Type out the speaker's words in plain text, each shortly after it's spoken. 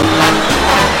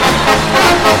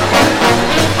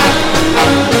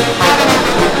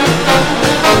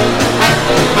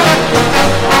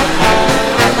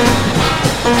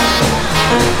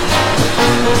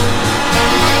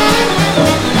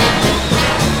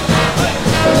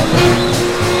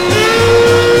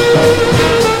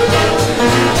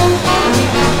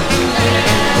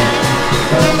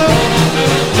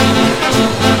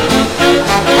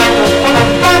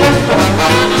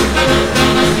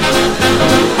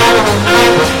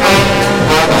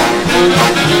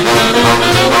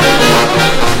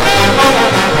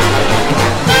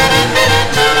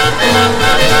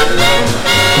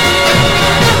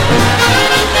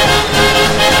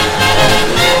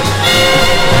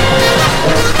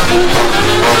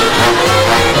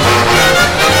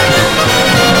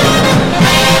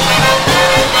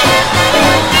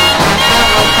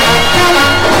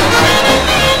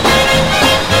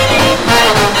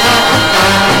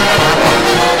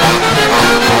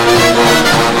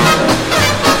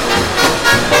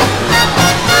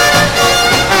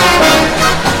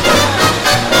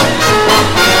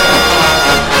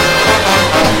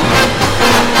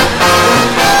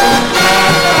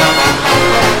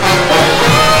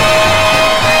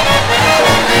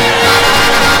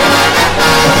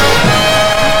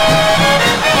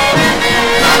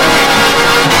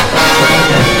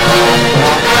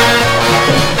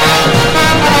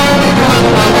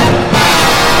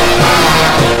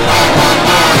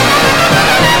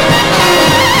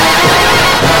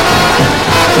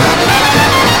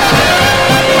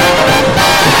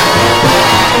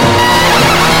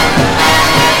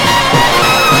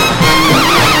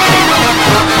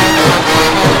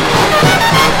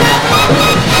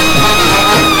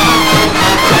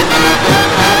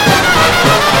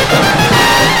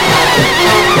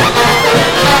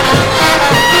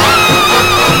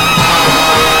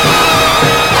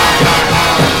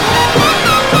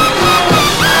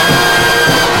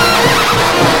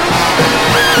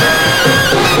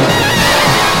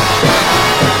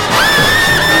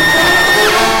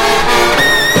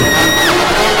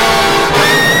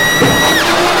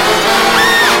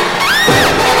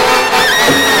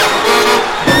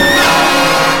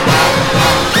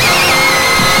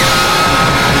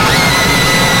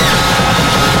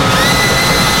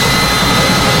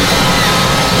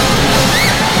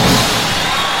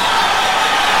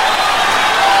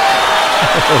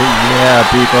Oh, yeah,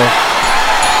 people.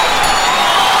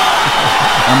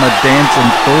 I'm a dancing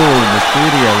fool in the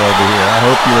studio over here. I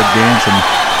hope you are dancing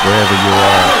wherever you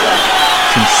are.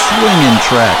 Some swinging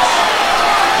tracks.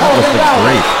 That was the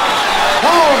great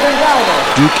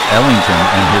Duke Ellington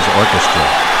and his orchestra.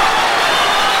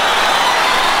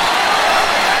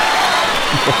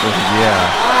 Oh, yeah.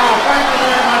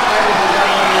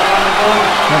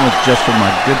 That was just for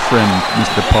my good friend,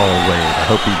 Mr. Paul Wade. I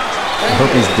hope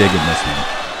he's digging this one.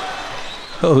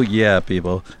 Oh, yeah,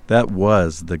 people. That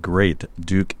was the great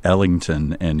Duke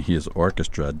Ellington and his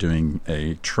orchestra doing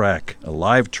a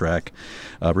live track,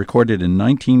 recorded in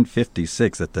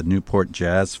 1956 at the Newport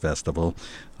Jazz Festival.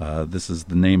 This is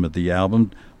the name of the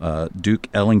album, Duke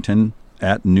Ellington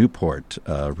at Newport,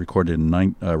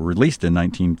 released in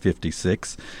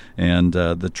 1956. And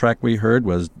the track we heard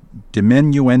was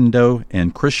Diminuendo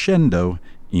and Crescendo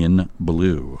in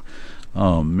Blue.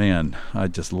 Oh, man, I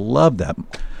just love that.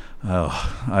 Oh,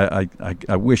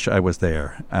 I wish I was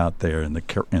out there in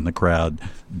the crowd,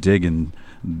 digging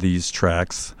these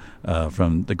tracks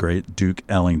from the great Duke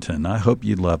Ellington. I hope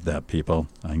you loved that, people.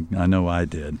 I know I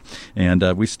did. And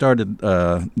we started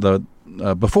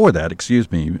before that,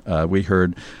 we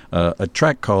heard a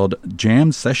track called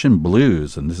Jam Session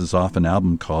Blues, and this is off an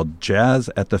album called Jazz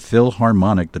at the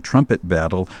Philharmonic, the Trumpet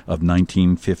Battle of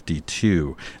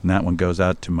 1952. And that one goes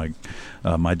out to my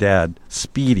dad,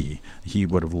 Speedy. He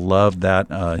would have loved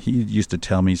that. He used to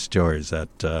tell me stories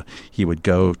that he would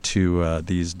go to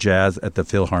these Jazz at the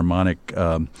Philharmonic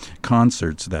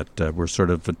concerts that were sort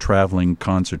of traveling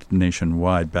concerts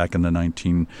nationwide back in the late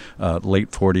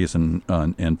 40s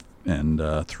and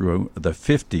through the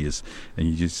 50s.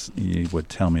 And he would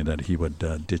tell me that he would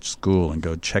ditch school and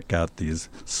go check out these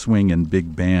swinging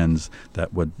big bands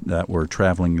that were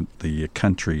traveling the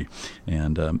country.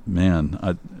 And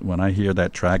man, when I hear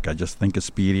that track, I just think of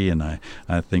Speedy, and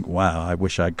I think, wow, I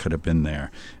wish I could have been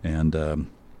there. And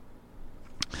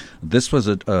this was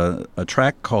a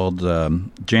track called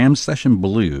Jam Session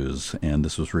Blues, and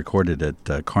this was recorded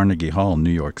at Carnegie Hall, New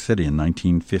York City in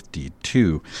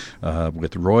 1952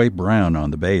 with Roy Brown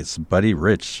on the bass, Buddy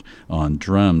Rich on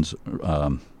drums,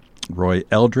 Roy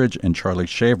Eldridge and Charlie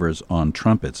Shavers on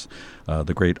trumpets,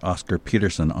 the great Oscar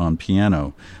Peterson on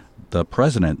piano, the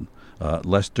president,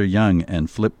 Lester Young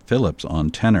and Flip Phillips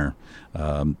on tenor,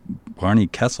 Barney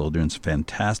Kessel doing some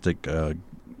fantastic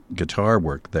guitar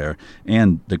work there,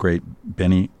 and the great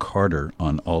Benny Carter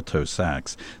on alto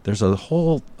sax. There's a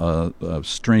whole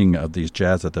string of these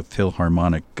Jazz at the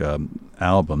Philharmonic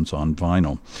albums on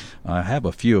vinyl. I have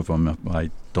a few of them.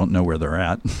 I don't know where they're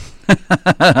at,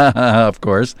 of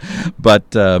course,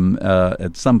 but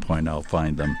at some point I'll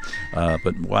find them.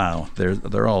 But wow,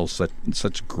 they're all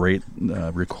such great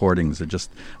recordings. I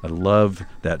love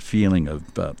that feeling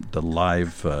of the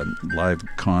live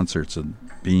concerts and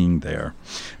being there.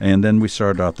 And then we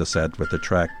started off the set with a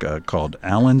track called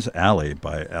Allen's Alley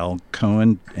by Al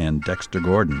Cohen and Dexter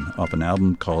Gordon off an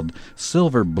album called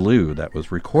Silver Blue that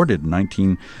was recorded in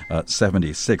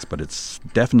 1976, but it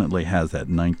definitely has that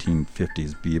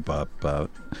 1950s bebop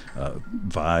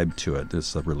vibe to it.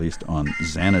 This is released on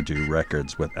Xanadu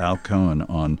Records with Al Cohen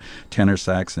on tenor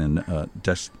sax and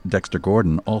Dexter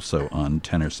Gordon also on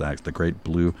tenor sax, the great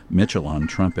Blue Mitchell on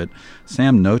trumpet,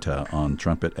 Sam Nota on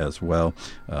trumpet as well,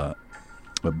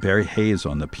 Barry Hayes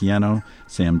on the piano,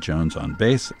 Sam Jones on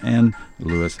bass, and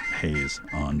Louis Hayes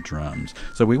on drums.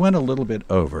 So we went a little bit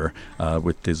over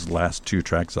with these last two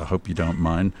tracks. I hope you don't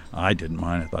mind. I didn't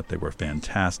mind. I thought they were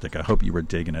fantastic. I hope you were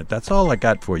digging it. That's all I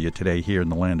got for you today here in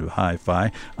the land of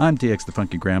hi-fi. I'm DX the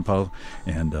Funky Grandpa,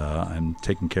 and I'm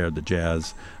taking care of the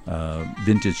jazz,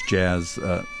 vintage jazz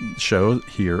show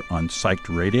here on Psyched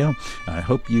Radio. I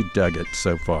hope you dug it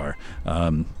so far.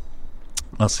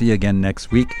 I'll see you again next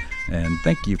week, and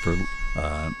thank you for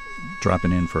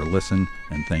dropping in for a listen,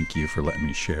 and thank you for letting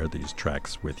me share these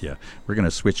tracks with you. We're going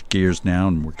to switch gears now,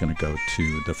 and we're going to go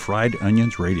to the Fried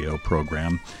Onions radio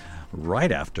program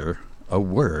right after a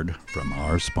word from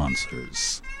our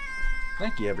sponsors.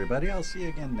 Thank you, everybody. I'll see you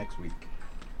again next week.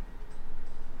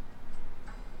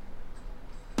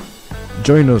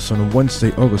 Join us on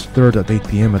Wednesday, August 3rd at 8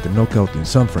 p.m. at the Knockout in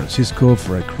San Francisco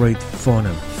for a great fun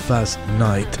and fast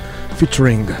night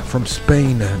featuring from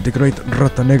Spain the great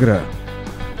Rata Negra,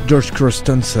 George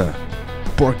Costanza,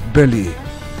 Pork Belly,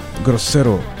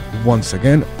 Grosero. Once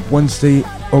again, Wednesday,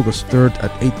 August 3rd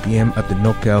at 8 p.m. at the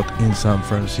Knockout in San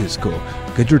Francisco.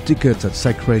 Get your tickets at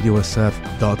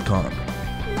psychradiosf.com.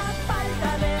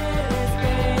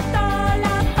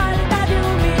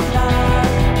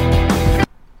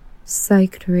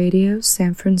 Psyched Radio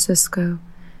San Francisco,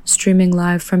 streaming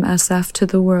live from SF to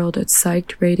the world at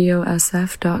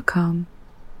psychedradiosf.com.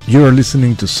 You are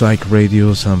listening to Psych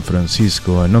Radio San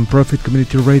Francisco, a non-profit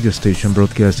community radio station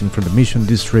broadcasting from the Mission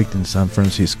District in San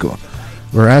Francisco.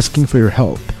 We're asking for your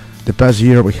help. The past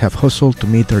year we have hustled to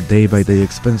meet our day-by-day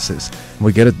expenses.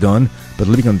 We get it done, but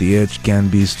living on the edge can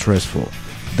be stressful.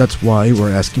 That's why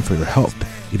we're asking for your help.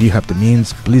 If you have the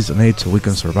means, please donate so we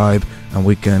can survive and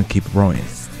we can keep growing.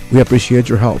 We appreciate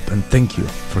your help and thank you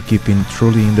for keeping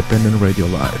truly independent radio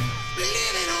alive.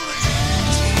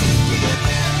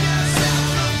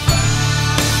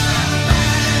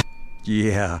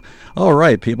 Yeah. All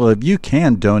right, people. If you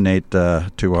can donate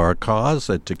to our cause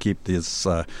to keep this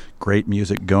great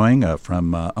music going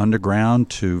from underground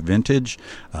to vintage,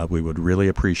 we would really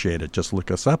appreciate it. Just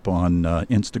look us up on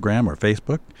Instagram or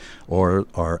Facebook or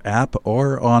our app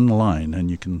or online, and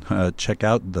you can check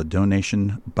out the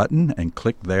donation button and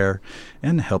click there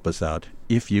and help us out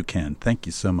if you can. Thank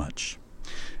you so much.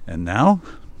 And now,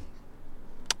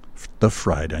 the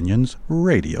Fried Onions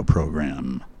radio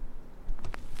program.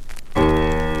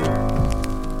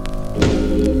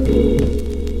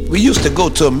 We used to go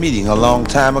to a meeting a long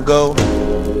time ago.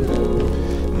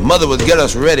 Mother would get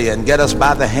us ready and get us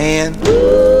by the hand,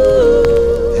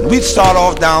 and we'd start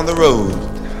off down the road.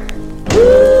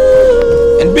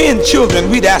 And being children,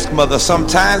 we'd ask Mother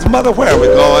sometimes, "Mother, where are we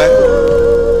going?"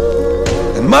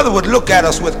 And Mother would look at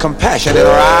us with compassion in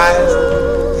her eyes,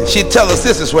 and she'd tell us,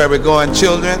 "This is where we're going,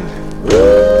 children."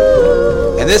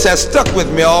 And this has stuck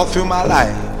with me all through my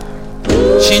life.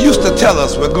 She used to tell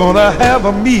us, "We're gonna have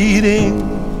a meeting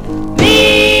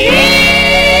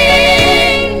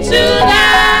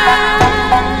tonight,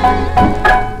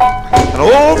 an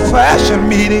old-fashioned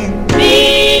meeting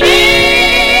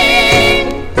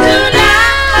tonight.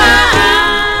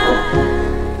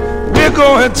 We're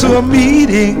going to a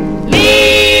meeting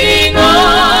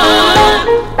on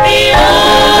the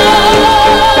old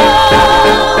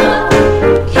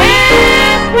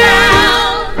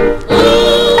campground.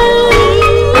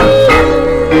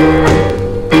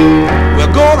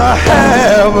 We're gonna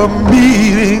have a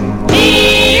meeting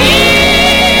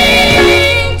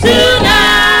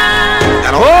tonight,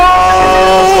 an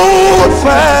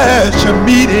old-fashioned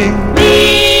meeting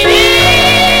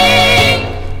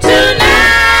tonight.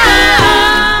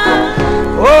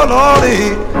 Oh Lordy,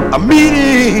 a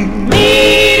meeting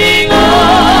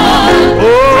on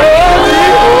the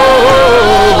old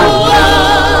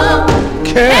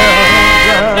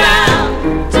campground.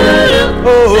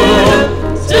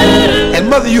 And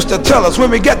Mother used to tell us when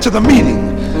we get to the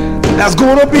meeting, there's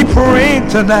gonna be praying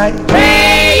tonight.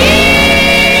 Praying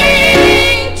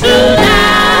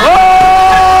tonight. Oh,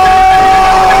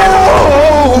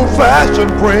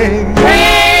 old-fashioned praying.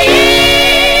 Praying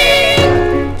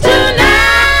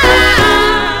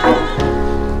tonight.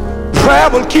 Prayer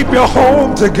will keep your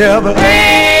home together.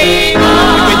 Praying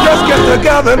on. You can just get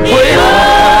together and pray.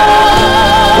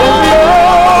 On the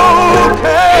old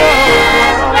campground.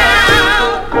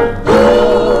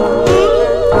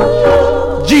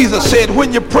 Jesus said,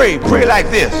 when you pray, pray like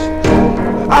this.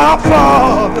 Our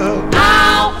Father,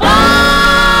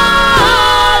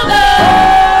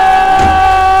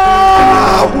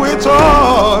 which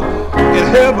art in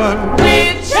heaven,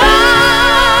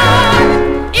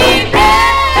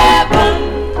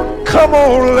 come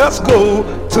on, let's go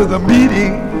to the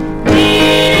meeting.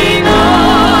 Meeting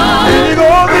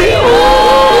on the old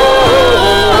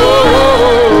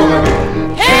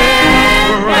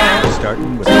campground.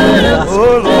 Starting with the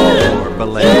gospel or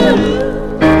ballet.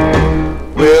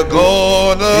 We're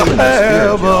gonna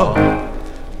have a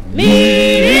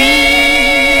meeting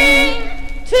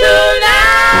tonight.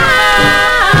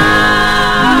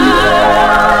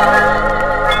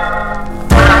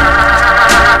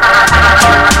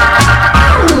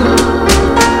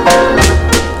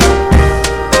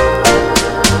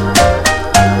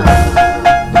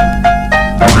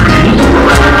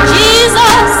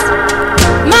 Jesus,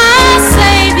 my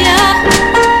Savior,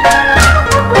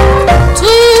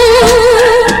 to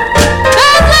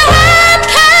Bethlehem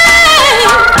came.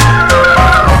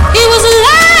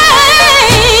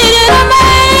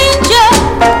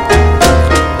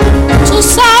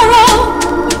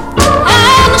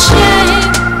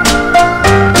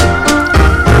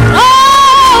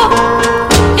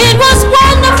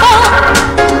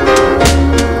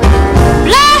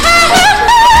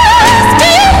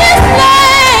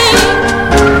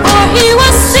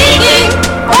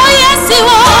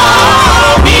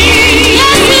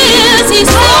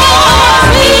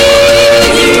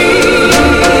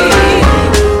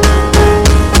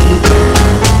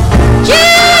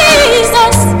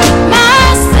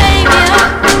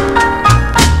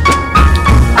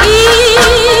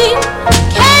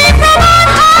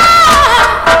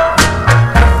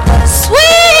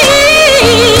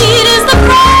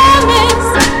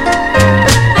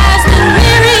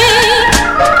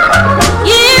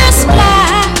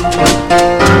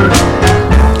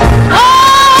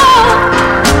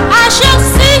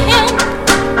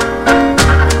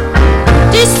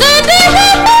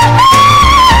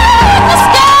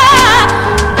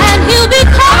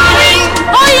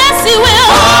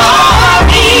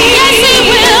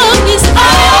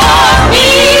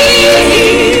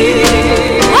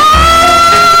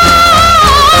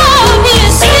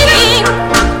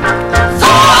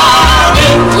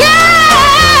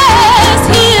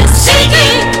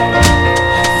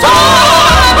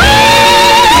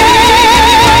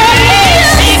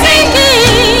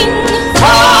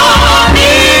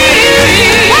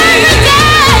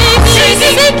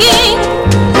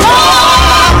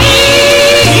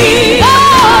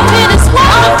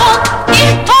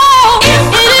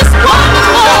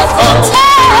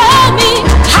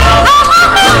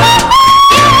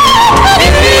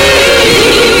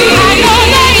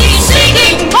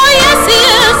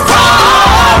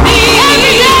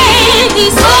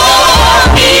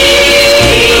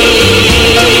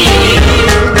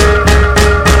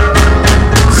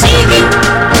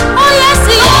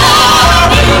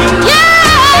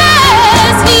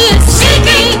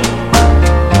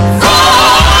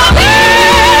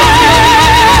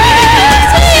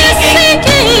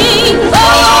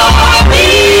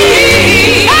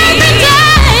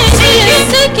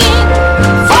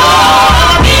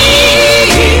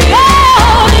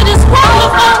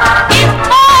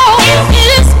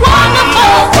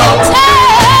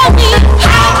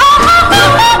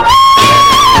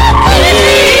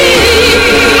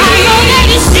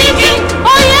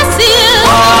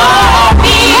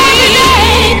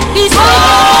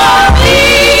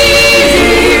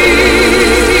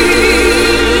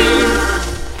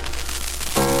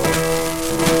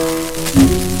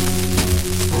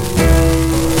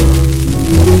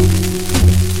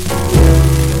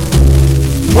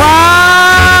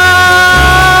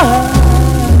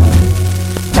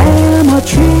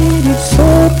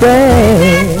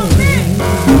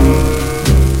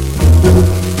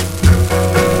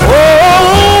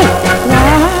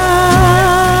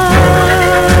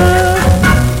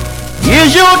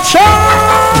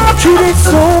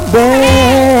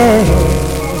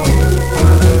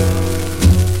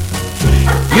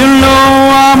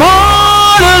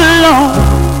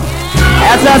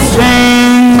 I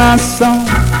sing my song.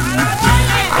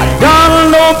 I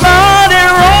done nobody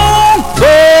wrong,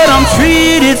 but I'm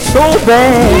treated so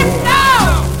bad.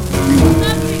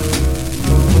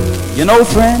 You know,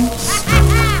 friends,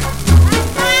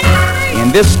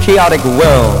 in this chaotic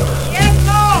world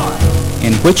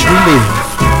in which we live,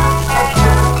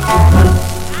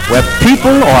 where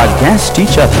people are against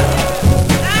each other,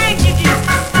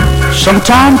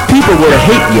 sometimes people will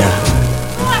hate you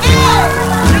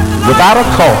without a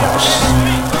cause.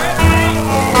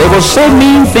 They will say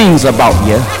mean things about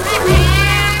you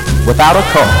without a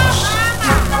cause.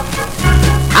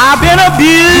 I've been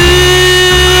abused.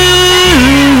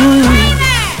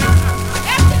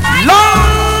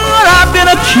 Lord, I've been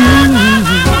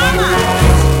accused.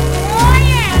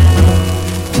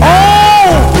 Oh,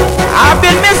 I've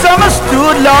been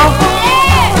misunderstood, Lord.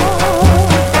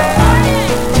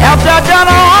 After I've done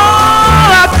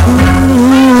all I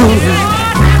could.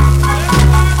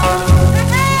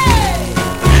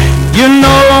 You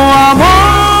know I'm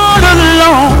all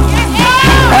alone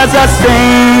as I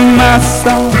sing my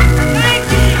song.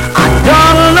 I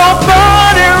done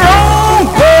nobody wrong,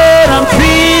 but I'm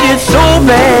treated so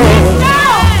bad.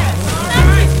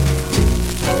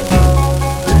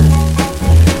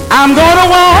 I'm gonna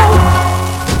walk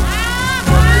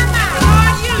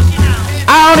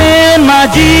out in my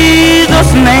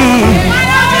Jesus' name.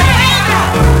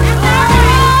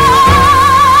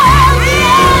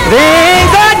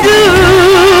 Things I do,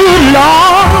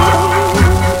 Lord,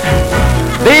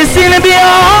 they seem to be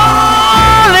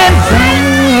all in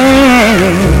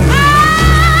vain.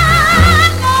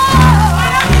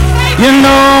 You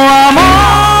know I'm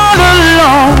all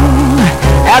alone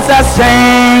as I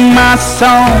sing my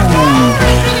song.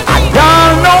 I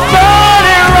done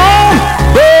nobody wrong,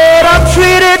 but I'm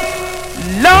treated,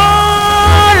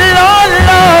 Lord, Lord,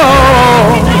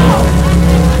 Lord.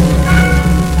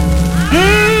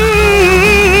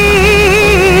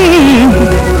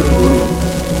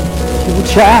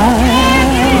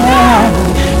 Child,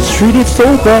 treated so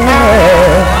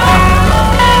bad.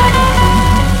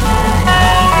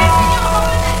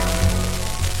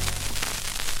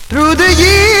 Through the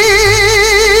years,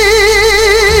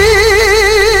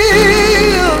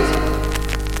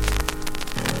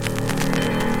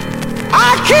 I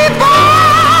keep on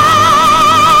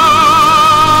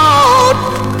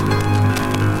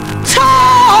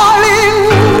toiling.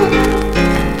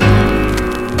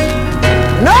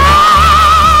 No,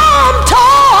 I'm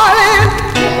toiling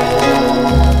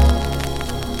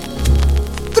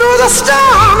through the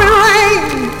storm and rain.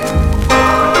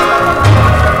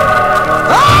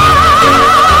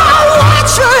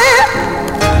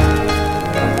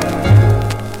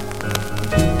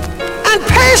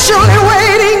 Patiently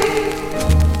waiting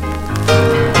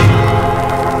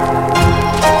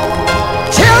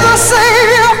till the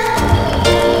Savior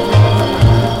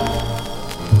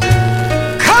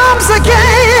comes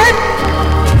again.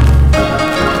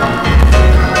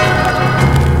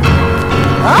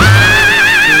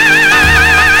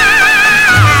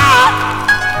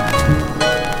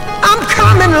 I'm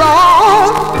coming,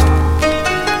 Lord,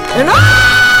 and I'm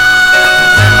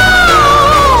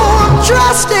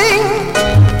trusting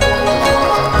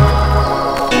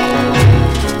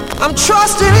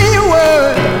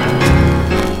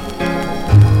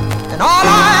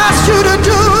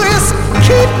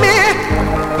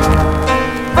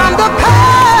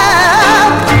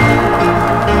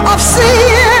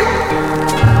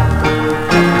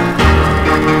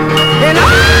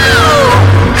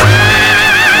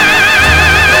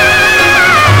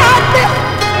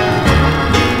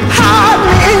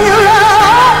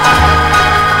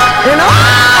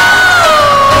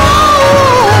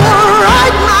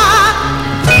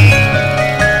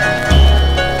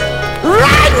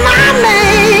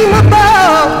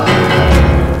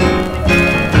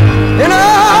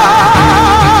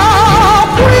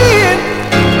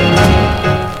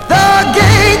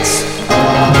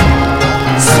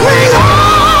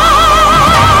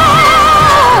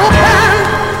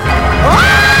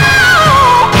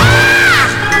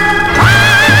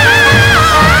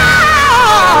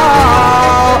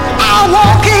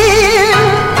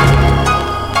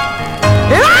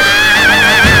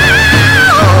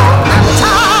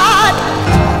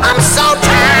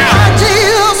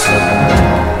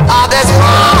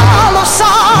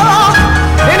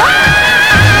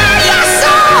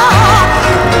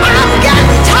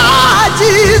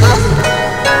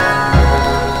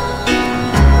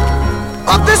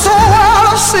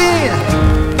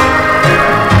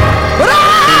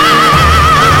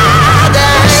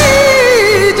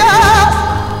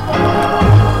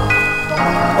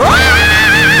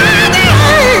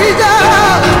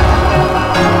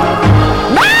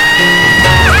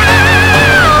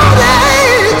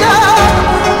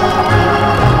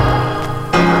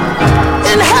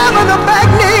in the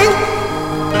Bagney.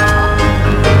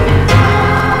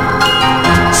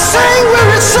 Sing,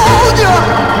 weary soldier.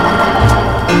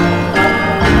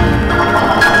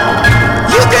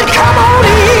 You can come on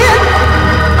in.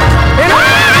 And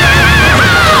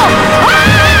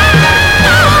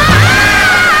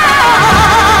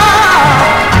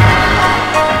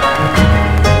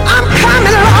I'm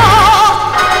coming along.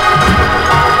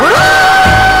 But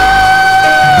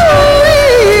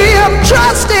I'm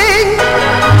trusting.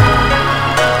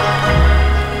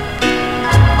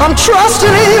 I'm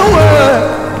trusting in your word.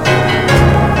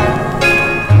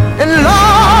 And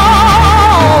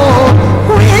Lord,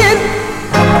 when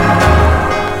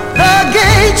the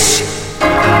gates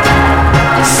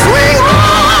swing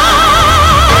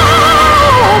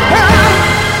open,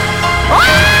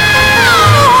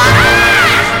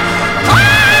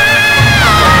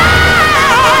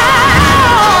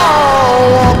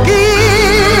 walk in.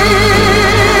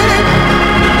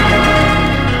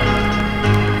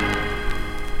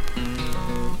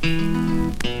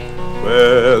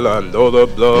 Well, I know the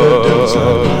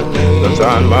blood that's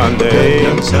on my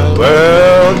name.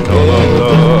 Well, know the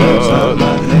blood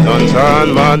that's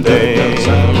on my name.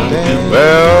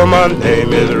 Well, my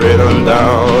name is written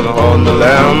down on the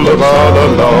Lamb of all the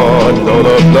Lord. Know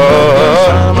the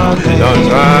blood that's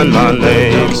on my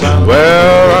name.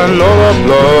 Well, I know the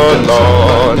blood,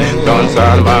 Lord, that's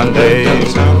on my name.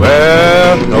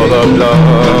 Well, know the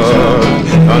blood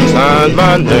that's on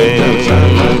my name.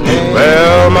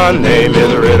 Well, my name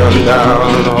is written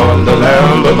down on the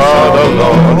Lamb of all the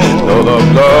Lord. Know the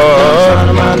blood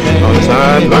on my name. Know the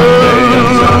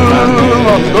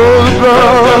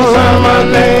blood on my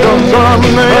name.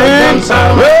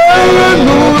 Well, you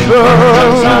know the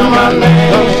blood on my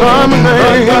name.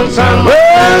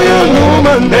 Well, you know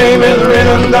my name is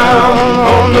written down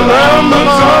on the Lamb of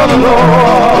all the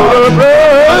Lord. Know the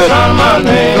blood on my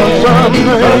name.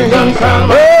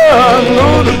 Well, I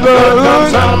know the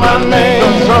blood on my name.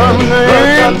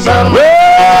 Well, I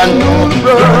know the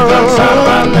blood on my name.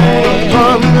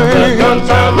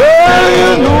 Well,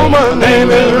 you know my name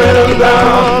is written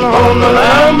down on the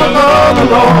Lamb of all the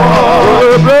Lord.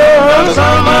 The blood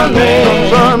on my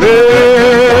name. Well,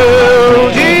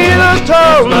 Jesus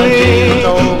told me.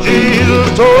 Jesus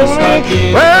told me.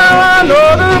 Well, I know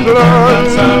the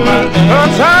blood on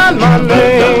my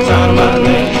name.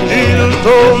 Jesus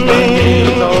told me.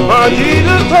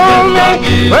 Jesus told me,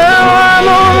 well, I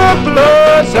know the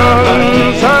blood's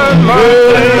on my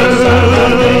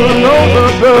name. Know the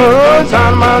blood's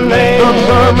on my name. Well, I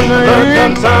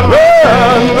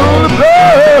know the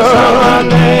blood's on my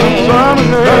name.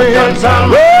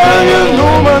 Well, you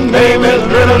know my name is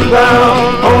written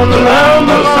down on the Lamb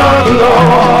of the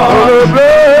Lord. The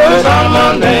blood's on my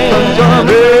name.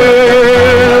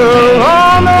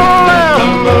 On the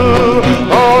Lamb,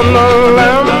 on the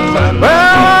Lamb.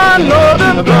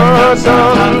 The blood's on my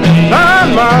name.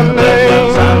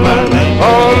 On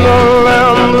the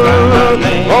Lamb, on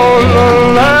the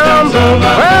Lamb.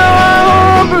 Well,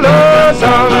 the blood's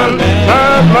on my name.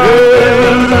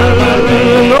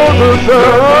 Know the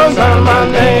blood's on my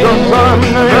name. Well,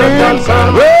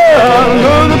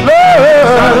 know the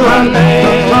blood's on my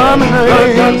name.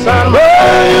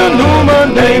 Well, you know my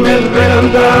name is written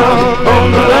down on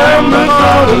the Lamb of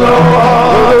the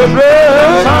Lord. The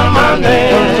blood's on my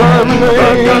name.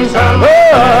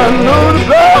 Well, I know the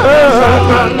blood. Well,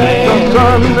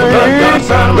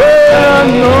 I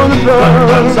know the blood.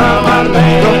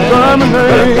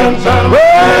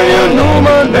 Well, you know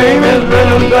my name is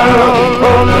written down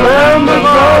on the Lamb of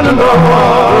the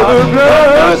Lord. The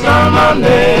blood's on my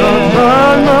name.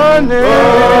 On my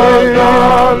name.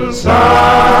 On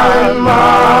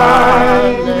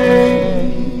my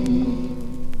name.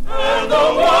 And the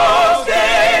walls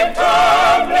came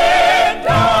tumbling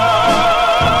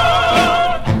down.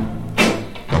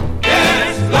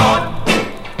 Yes, Lord.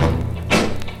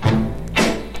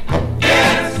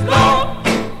 Yes, Lord.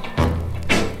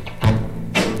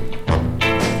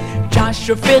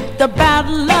 Joshua fit the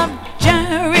battle of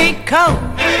Jericho.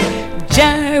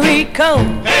 Jericho.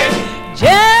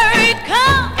 Jericho.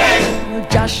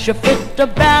 Joshua fit the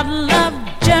battle of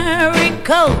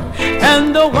Jericho,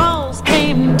 and the walls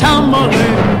came tumbling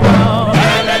down.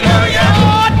 Hallelujah.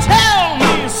 Oh, tell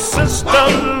me, Sister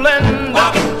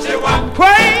Linda,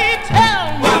 pray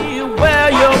tell me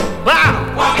where you're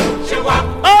bound.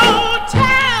 Oh,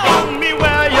 tell me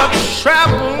where you're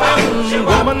traveling,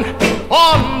 woman,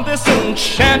 on this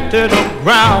enchanted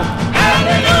ground.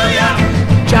 Hallelujah.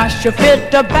 Joshua fit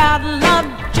the battle of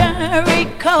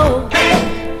Jericho.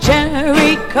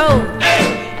 Jericho,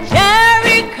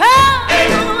 Jericho,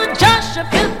 Joshua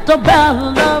fit the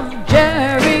battle of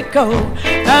Jericho. Jericho,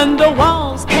 and the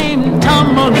walls came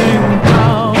tumbling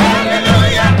down.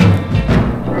 Hallelujah!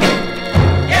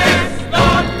 Yes,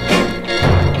 Lord!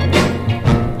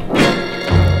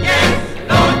 Yes,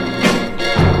 Lord!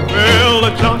 Well,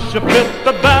 Joshua fit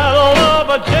the battle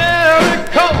of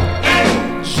Jericho.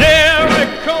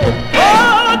 Jericho!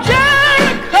 Oh,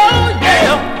 Jericho,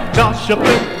 yeah! Joshua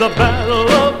fit the battle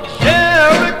of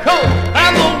Jericho,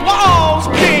 and the walls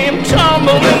came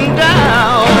tumbling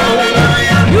down.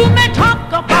 You may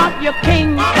talk about your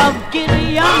king of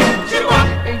Gideon.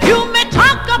 You may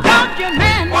talk about your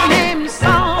man named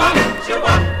Saul.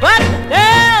 But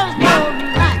there's no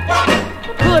like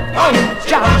good old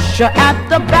Joshua at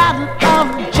the battle of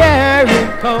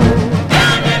Jericho.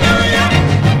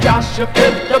 Joshua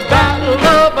fit the battle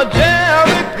of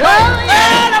Jericho.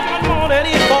 And if I know that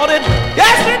he fought it,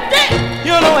 yes he did.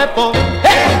 You know it for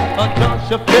hey,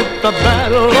 Joshua fit the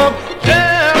battle of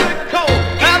Jericho,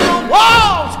 and the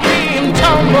walls came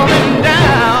tumbling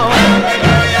down.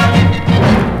 Hallelujah!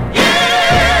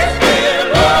 Yes, dear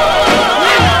Lord.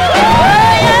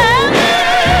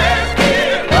 Yes,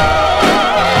 dear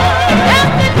Lord. Yes,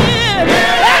 it did.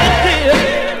 Yes, it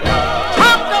did.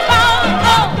 Talk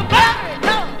about the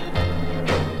battle.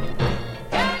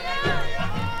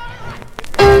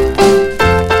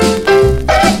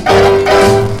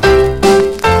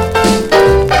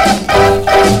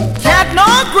 Can't no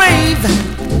grave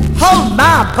hold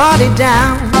my body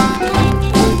down.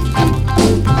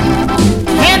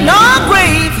 Can't no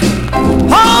grave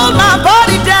hold my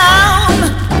body down.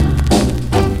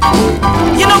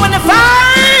 You know when the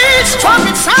first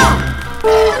trumpet sound,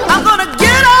 I'm gonna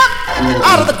get up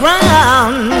out of the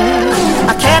ground.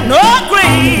 I can't no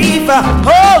grave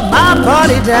hold my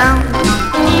body down.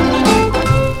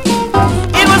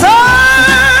 It was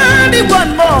early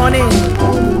one morning,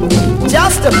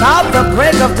 just about the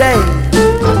break of day.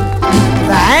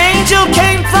 The angel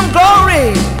came from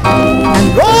glory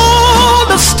and rolled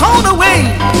the stone away.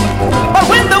 But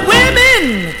when the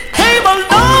women came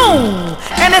along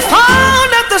and they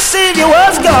found that the Savior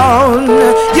was gone,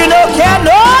 you know, can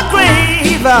no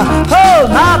grave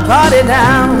hold my body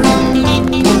down.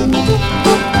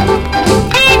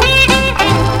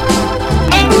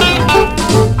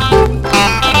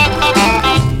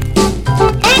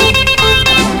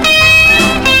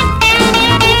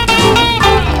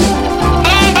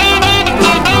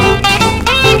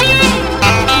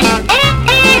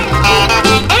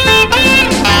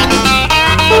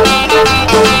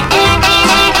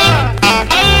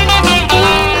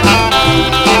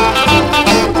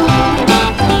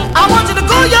 I want you to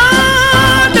go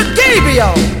yonder,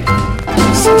 Gabriel,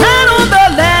 stand on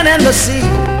the land and the sea.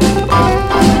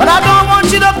 But I don't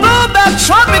want you to blow that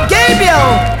trumpet,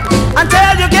 Gabriel,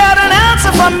 until you get an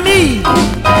answer from me.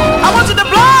 I want you to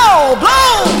blow,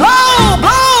 blow, blow,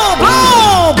 blow,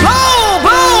 blow, blow,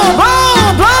 blow,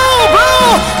 blow, blow,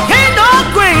 blow. Ain't no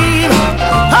grave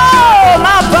hold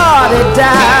my body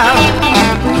down.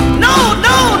 No,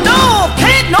 no, no,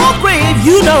 ain't no grave,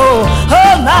 you know,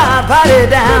 hold my body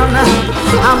down.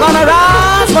 I'm gonna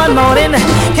rise one morning,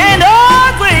 can't no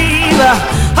grave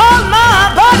hold my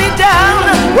body down.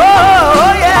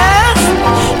 Whoa, yes.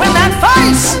 When that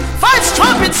fight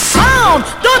trumpet sound,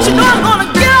 don't you know I'm gonna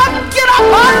get up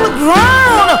out of the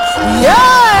ground.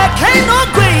 Yeah, can't no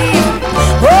grave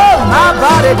hold my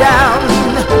body down.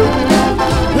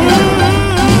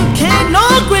 Can't no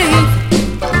grave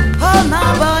hold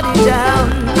my body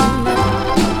down.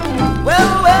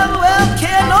 Well, well, well,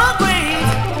 can't no grave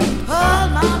hold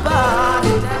my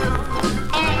body down.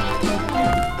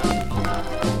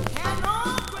 Can't no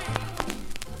grave.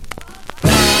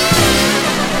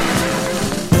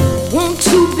 Want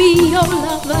to be your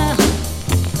lover,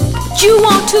 but you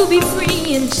want to be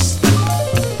free and just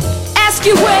ask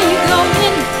you where you're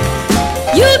going.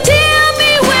 You tell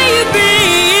me where you've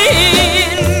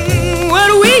been. What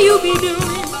will you be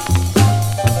doing,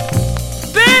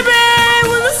 baby,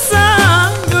 when the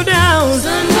sun go down?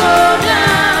 Sun go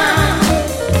down,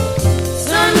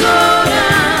 sun go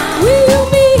down. Will you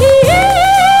meet me,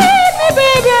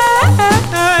 baby,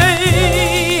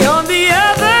 on the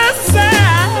other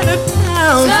side of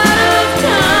town? Side of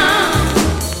town,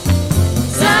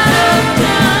 side of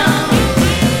town.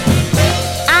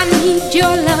 I need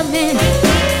your loving,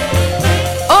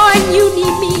 oh, and you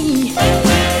need me.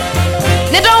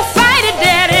 Now don't fight it,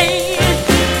 Daddy.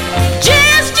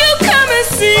 Just you come and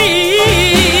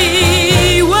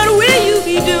see. What will you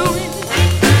be doing,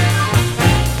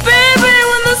 baby,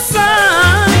 when the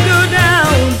sun go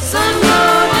down? Sun go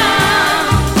down,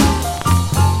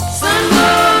 sun go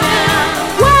down.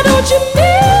 Why don't you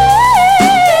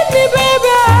meet me,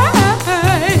 baby,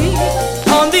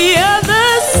 on the other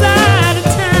side?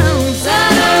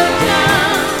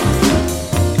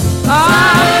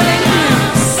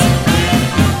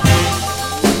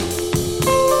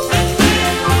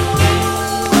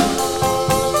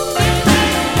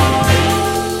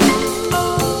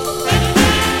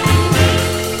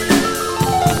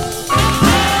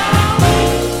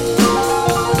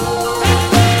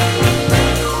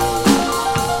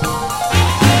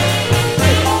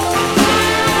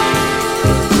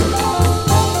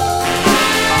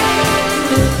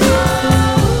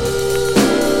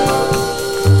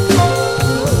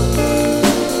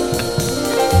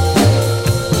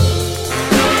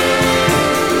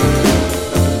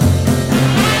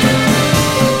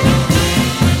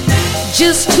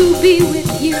 be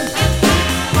with you.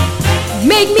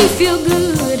 Make me feel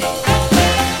good.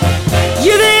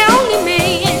 You're the only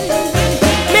man.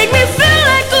 Make me feel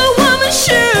like a woman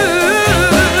should.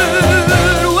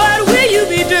 What will you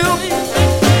be doing,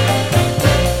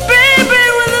 baby,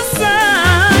 when the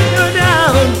sun goes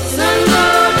down? Sun go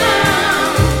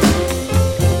down.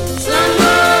 Sun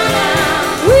go down.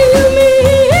 Will you meet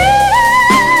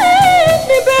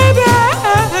me, baby,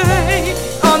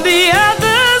 on the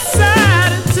other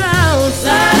side of town?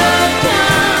 Side of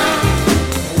town.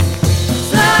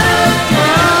 Side of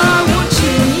town. Won't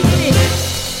you meet me?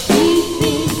 Meet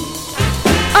me.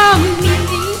 Oh, meet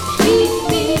me. Meet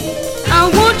me. I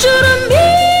want you to meet.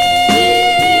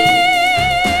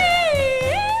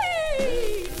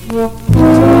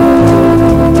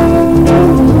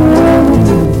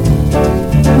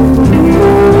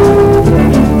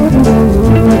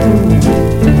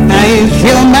 Now if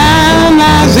your mind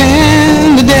lies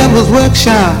in the devil's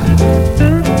workshop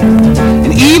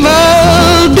and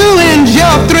evil doing's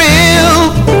your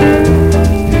thrill,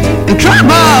 and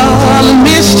trouble and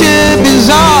mischief is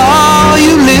all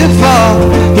you live for,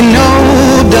 you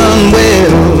know done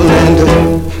well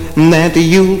and that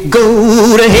you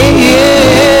go to hell,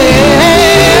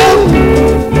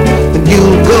 that you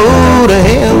go to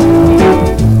hell.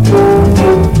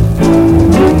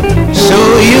 So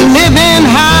you're living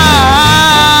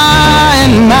high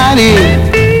and mighty,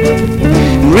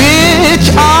 rich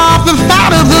off the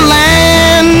fat of the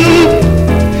land.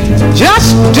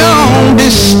 Just don't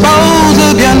dispose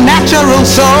of your natural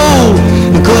soul,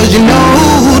 because you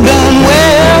know done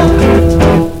well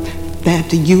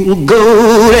that you'll go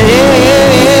to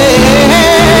hell,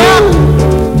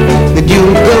 that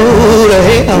you'll go to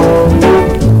hell.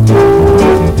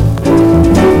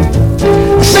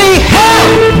 Say hell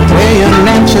where your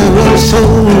natural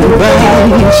soul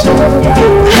burns,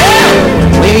 hell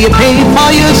where you pay for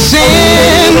your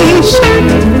sins,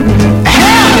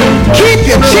 hell keep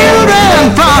your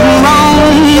children from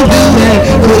wrongdoing,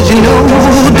 'cause you know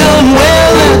done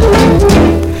well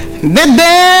that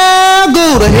they'll go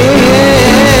to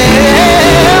hell,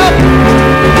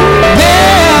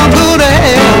 they'll go to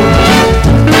hell.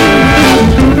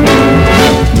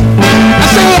 I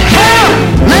say hell,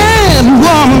 man,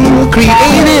 woman were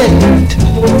created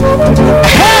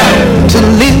hell to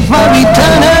live for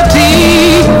eternity.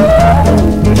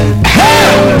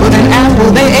 Hell with an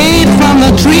apple they ate from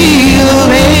the tree of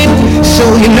hate. So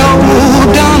you know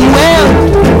done well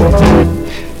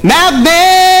now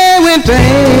they went to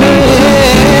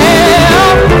hell.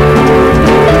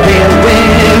 They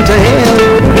went to hell.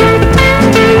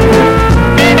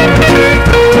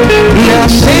 Now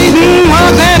Satan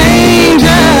was an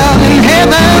angel in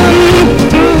heaven,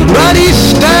 but he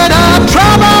stirred up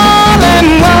trouble and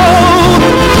woe.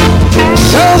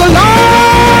 So the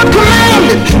Lord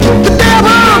commanded the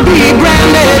devil be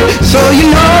branded. So you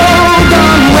know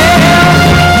done well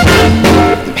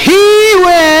he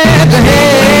went to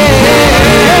hell.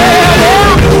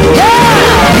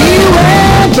 Yeah, he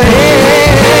went to hell.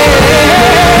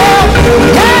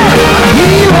 Yeah,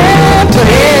 he went to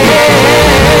hell.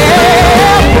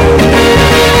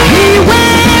 He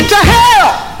went to hell.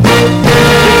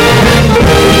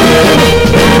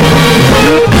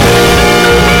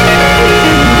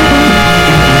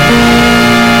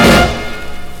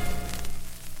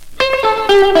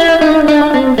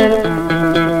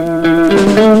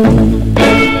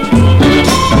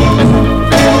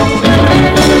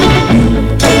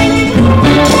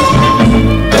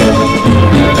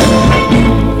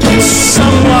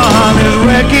 Someone is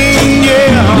wrecking,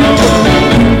 yeah,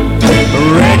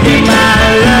 wrecking my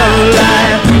love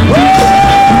life. Oh,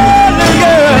 the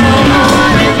girl,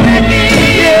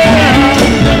 yeah,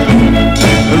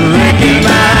 wrecking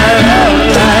my love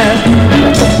life.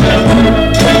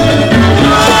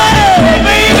 Oh,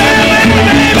 baby, baby,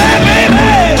 baby,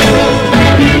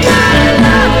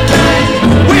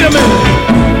 wait a minute.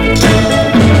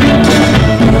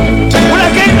 When I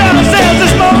came down the stairs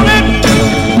this morning,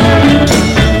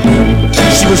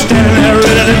 she was standing there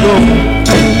ready to go.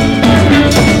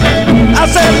 I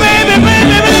said, baby,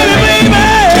 baby, baby, baby,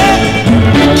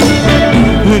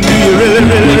 do you really,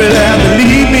 really, really have to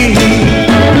leave me?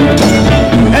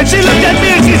 And she looked at me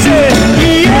and she said,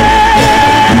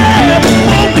 yeah,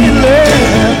 won't be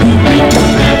left.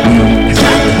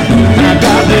 I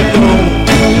got to go.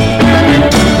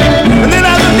 And then I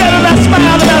looked at her and I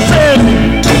smiled and I said,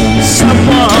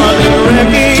 someone is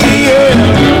wrecking, yeah,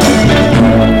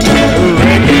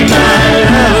 wrecking my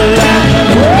love life.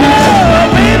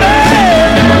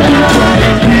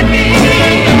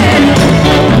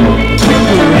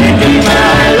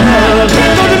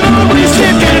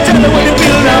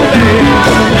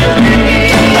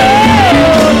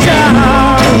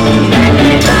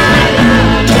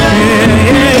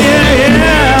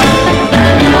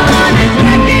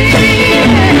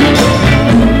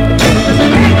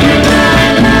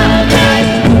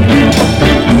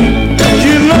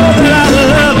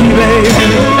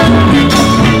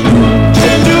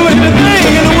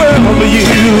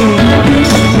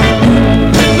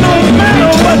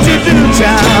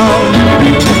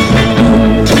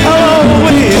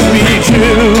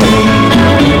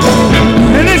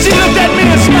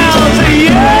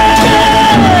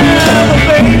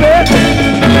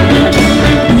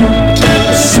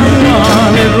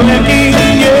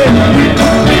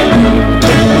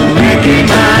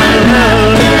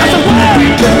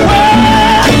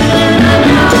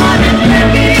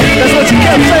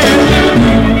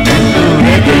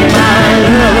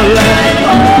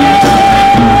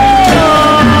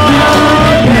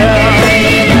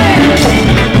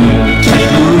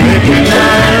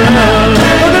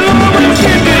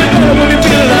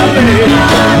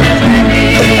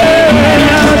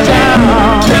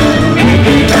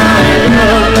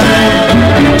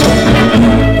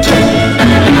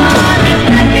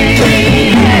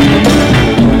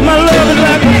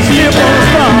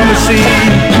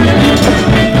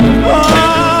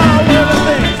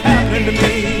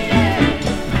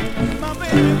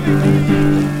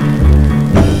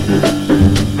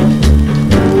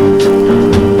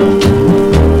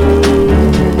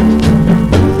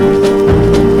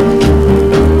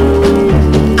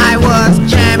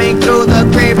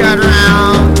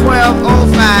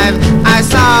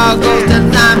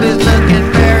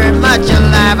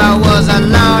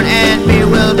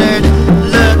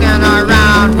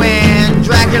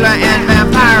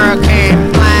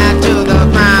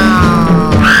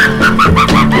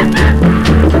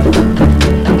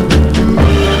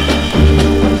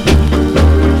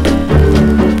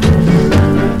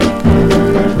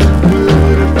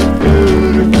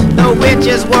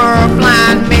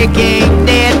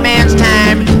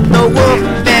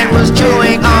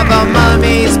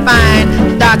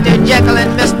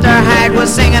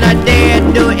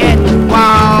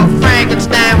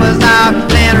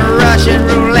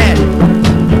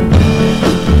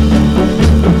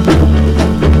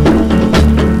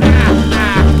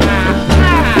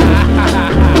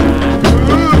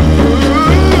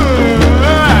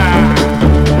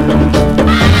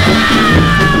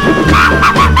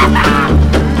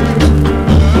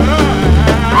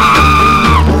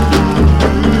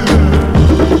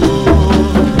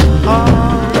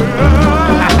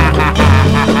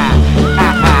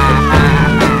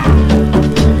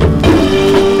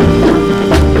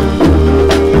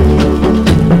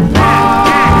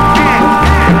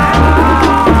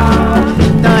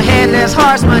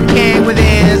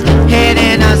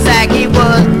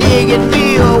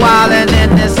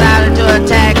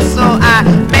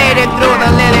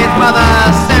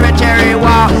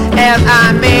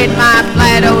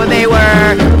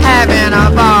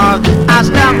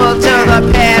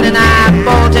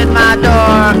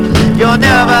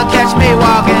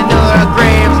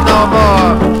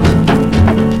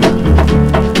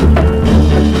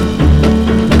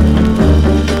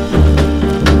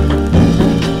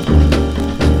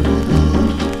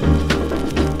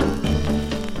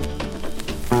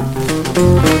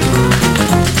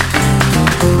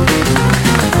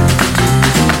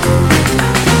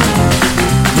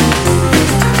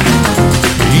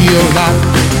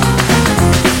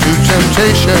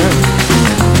 temptation.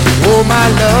 Oh, my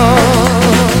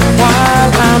love, while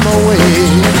I'm away.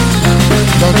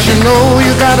 Don't you know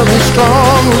you gotta be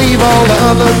strong, leave all the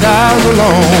other guys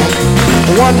alone.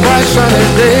 One bright sunny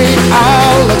day,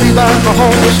 I'll be back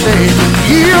home to stay.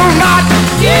 Yield not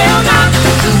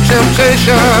to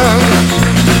temptation,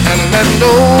 and let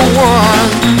no one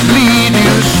lead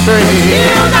you astray.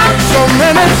 So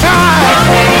many times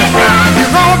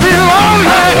you're gonna be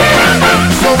lonely.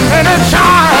 So many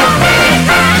times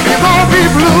you're gonna be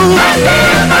blue.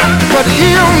 But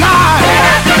yield not.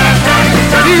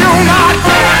 Yield not.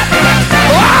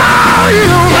 Oh,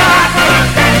 yield not.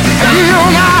 Yield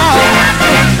not.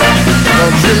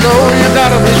 Don't you know you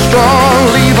gotta be strong,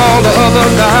 leave all the other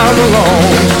guys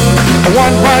alone.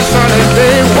 One bright sunny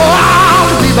day,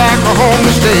 I'll be back home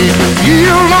to stay.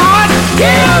 Yield not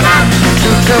to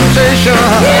temptation.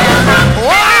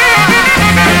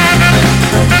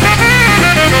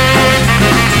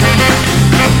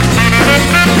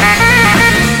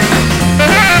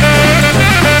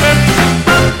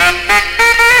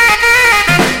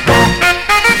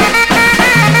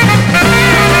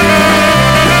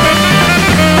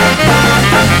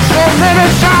 So many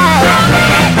times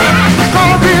you're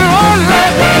gonna be lonely.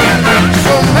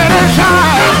 So many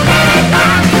times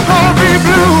you're gonna be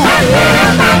blue.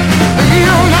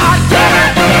 You're not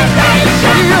dead.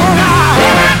 You're not.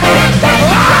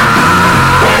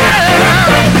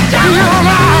 You're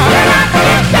not.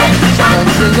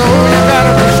 Don't you know you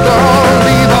gotta be strong?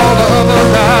 Leave all the other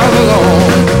guys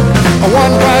alone.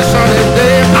 One bright sunny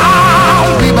day,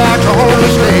 I'll be back home to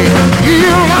stay.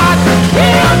 You're not.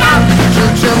 To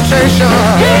temptation.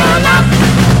 Get out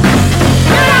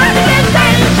to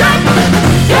temptation.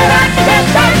 Get out to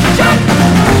temptation.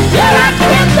 Get out to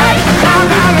temptation. I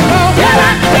gotta know. Get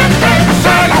out to temptation.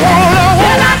 Said I wanna know.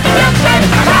 Get out to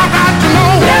temptation. I got to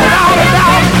know without a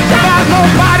doubt. There's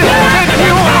nobody to take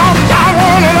you out. I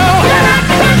wanna know. Get out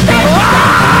to temptation.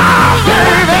 Oh,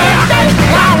 baby.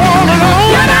 I wanna know.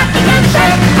 Get out to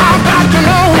temptation. I got to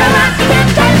know. Get out to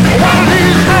temptation. One of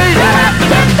these days. Get out to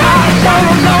temptation. I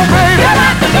wanna know, baby.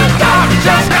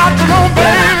 Just got to know,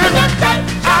 baby.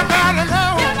 I gotta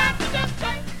know.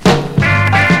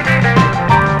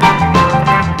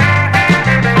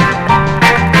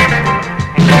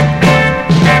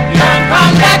 You done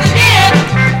come back again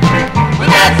with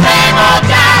that same old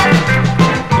time.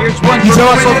 Here's one You for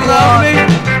told me Russell you love me.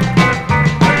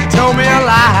 You told me a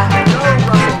lie.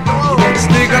 You've been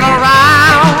sneaking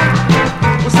around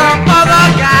with some other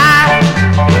guy.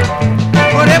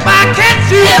 But if I catch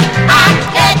you,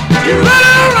 you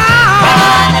running around.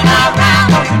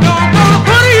 Don't you know I'm gonna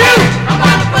put you?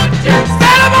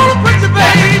 Said I'm gonna put you,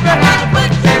 baby.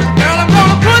 Girl, I'm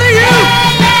gonna put you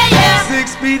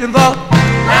 6 feet in the ground.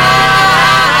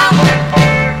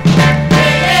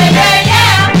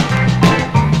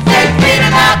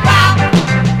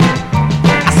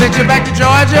 I sent you back to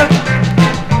Georgia,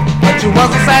 but you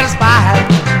wasn't satisfied.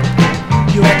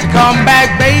 You had to come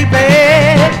back,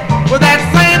 baby, with that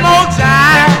same old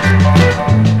jive.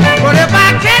 But if I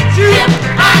catch you,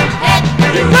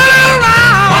 you run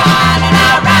around.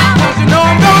 Don't you know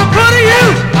I'm gonna put you?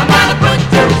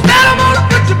 Said I'm gonna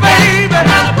put you, baby.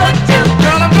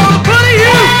 Girl, I'm gonna put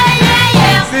you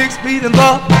 6 feet in the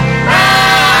ground.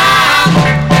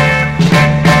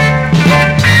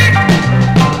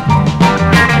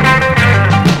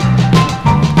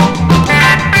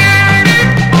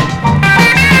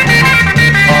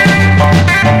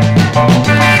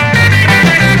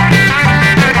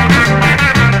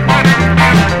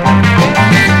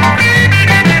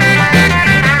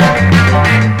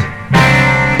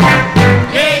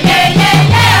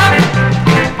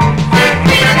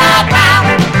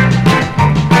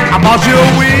 Bought you a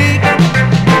wig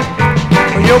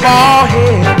for your bald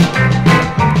head,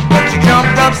 but you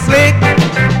jumped up slick,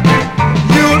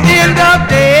 you'll end up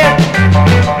dead.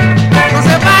 'Cause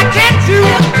if I catch you,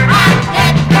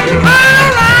 you run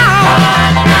around.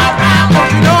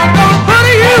 Don't you know I'm gonna put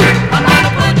you?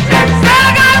 Said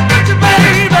I gotta put you,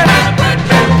 baby.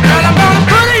 Girl, I'm gonna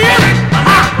put you.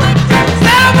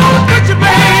 Said I'm gonna put you,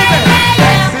 baby.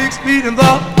 6 feet in the.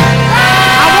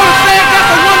 I wanna say it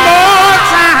just one more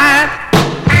time.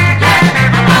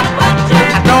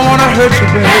 I don't wanna hurt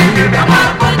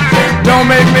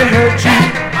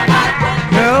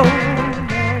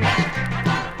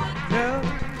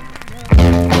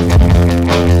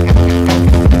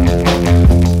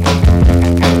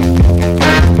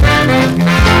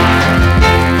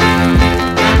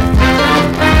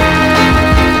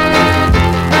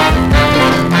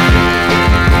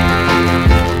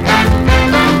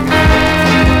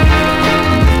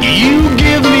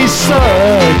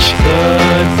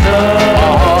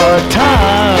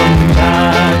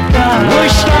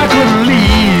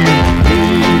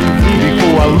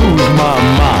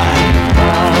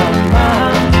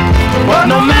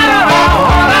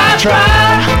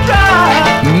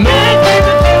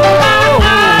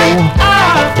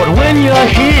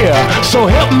so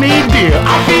help me, dear.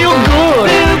 I feel good.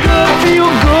 I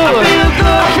feel good.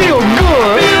 I feel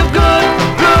good.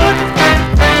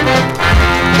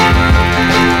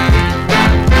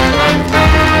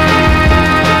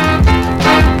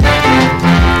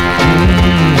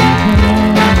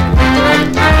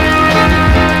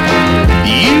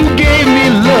 You gave me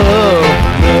love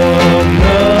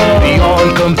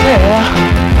beyond compare.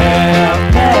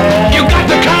 You got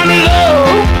the kind of love,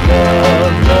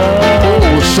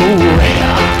 oh, so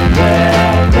rare.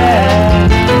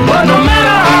 But no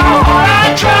matter how hard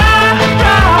I try,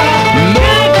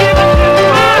 no.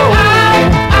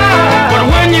 But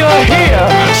when you're here,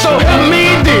 so help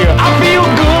me, dear, I feel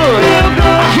good. I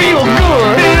feel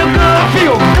good. I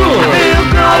feel good.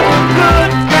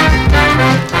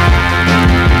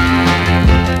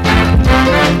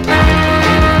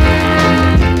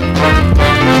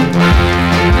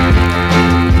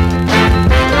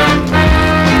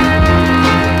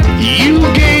 You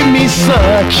gave me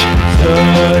such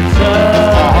a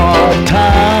hard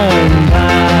time.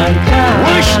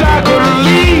 Wished I could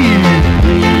leave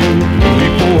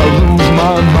before I lose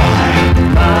my mind.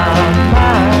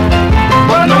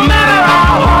 But no matter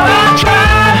how hard I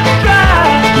try,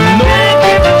 no.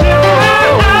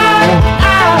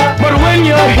 But when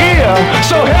you're here,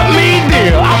 so help me,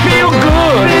 dear, I feel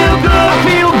good. I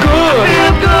feel good.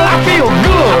 I feel good.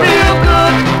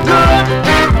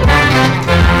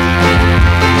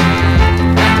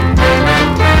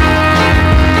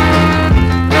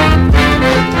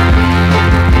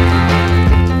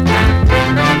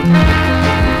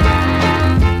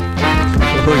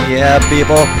 Oh, yeah,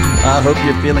 people. I hope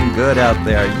you're feeling good out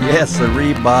there. Yes,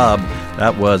 sirree, Bob.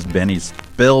 That was Benny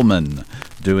Spillman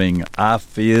doing I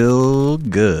Feel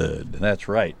Good. That's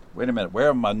right. Wait a minute. Where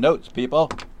are my notes, people?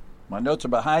 My notes are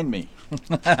behind me.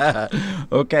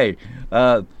 Okay.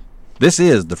 This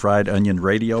is the Fried Onion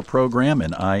Radio program,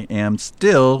 and I am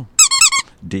still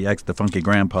DX the Funky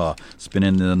Grandpa,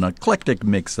 spinning an eclectic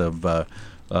mix of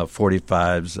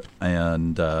 45s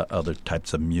and other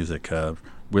types of music.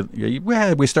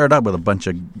 We started out with a bunch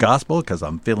of gospel because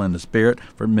I'm feeling the spirit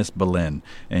for Miss Boleyn,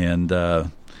 and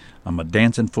I'm a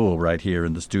dancing fool right here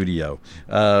in the studio.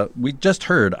 We just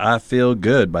heard I Feel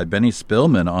Good by Benny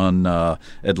Spillman on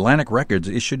Atlantic Records,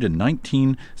 issued in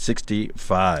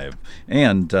 1965.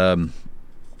 And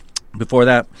before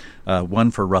that,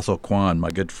 one for Russell Kwan, my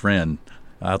good friend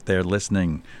out there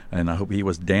listening, and I hope he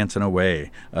was dancing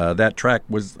away. That track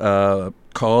was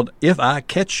called If I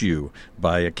Catch You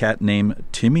by a cat named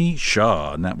Timmy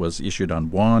Shaw, and that was issued on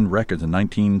Juan Records in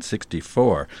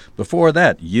 1964. Before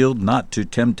that, Yield Not to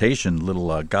Temptation,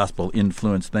 little gospel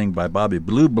influence thing by Bobby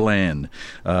Blue Bland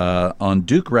on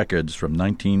Duke Records from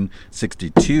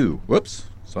 1962. Whoops,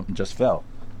 something just fell.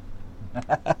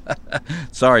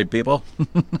 Sorry, people.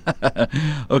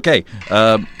 Okay,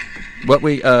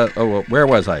 where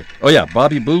was I? Oh yeah,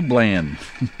 Bobby Blue Bland.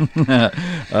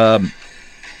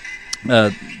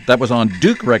 That was on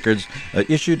Duke Records,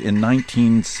 issued in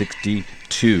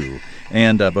 1962.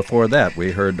 And before that,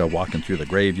 we heard Walking Through the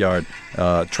Graveyard,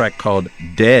 track called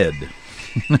Dead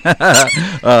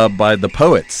by the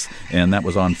Poets. And that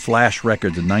was on Flash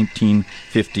Records in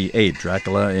 1958.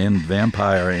 Dracula and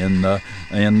Vampire and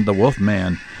the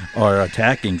Wolfman are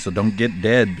attacking, so don't get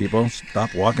dead, people.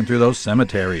 Stop walking through those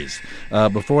cemeteries.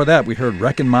 Before that, we heard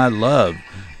Wreckin' My Love.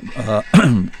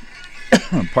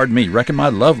 Pardon me, Wreckin' My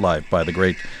Love Life by the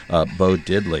great Bo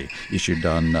Diddley, issued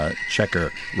on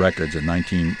Checker Records in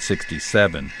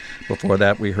 1967. Before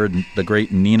that, we heard the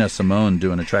great Nina Simone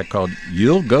doing a track called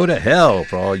You'll Go to Hell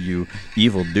for all you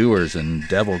evildoers and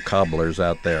devil cobblers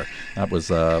out there. That was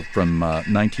from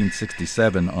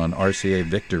 1967 on RCA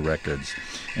Victor Records.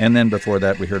 And then before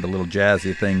that, we heard a little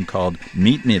jazzy thing called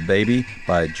Meet Me, Baby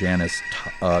by Janice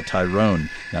Tyrone.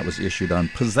 That was issued on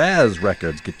Pizzazz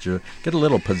Records. Get a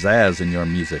little pizzazz in your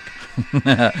music.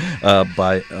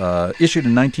 Issued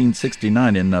in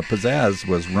 1969, and Pizzazz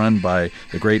was run by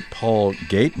the great Paul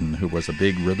Gayton, who was a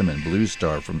big rhythm and blues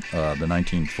star from the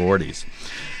 1940s.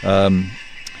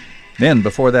 Then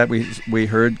before that, we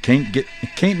heard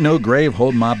Can't No Grave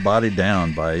Hold My Body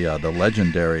Down by the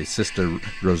legendary Sister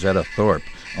Rosetta Thorpe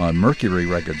on Mercury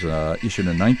Records, issued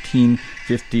in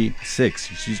 1956.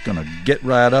 She's going to get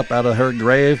right up out of her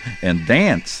grave and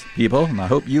dance, people, and I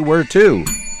hope you were too.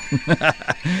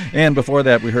 And before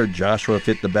that, we heard Joshua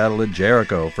Fit the Battle of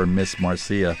Jericho for Miss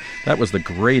Marcia. That was the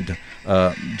great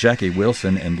Jackie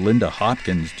Wilson and Linda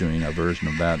Hopkins doing a version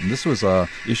of that. And this was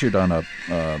issued on a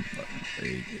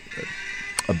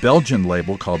Belgian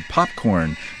label called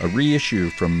Popcorn, a reissue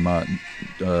from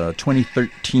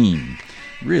 2013.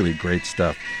 Really great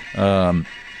stuff.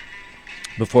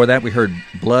 Before that, we heard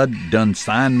Blood Done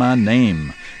Sign My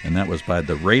Name, and that was by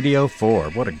the Radio 4.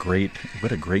 What a great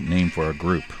name for a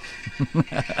group.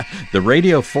 The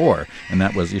Radio 4, and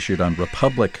that was issued on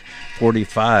Republic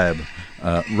 45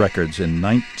 records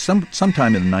in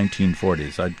sometime in the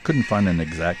 1940s. I couldn't find an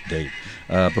exact date.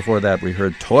 Before that, we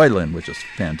heard Toylin, which is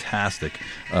fantastic,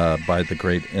 by the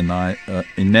great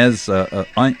Inez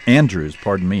Andrews.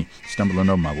 Pardon me, stumbling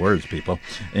over my words, people.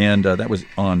 And that was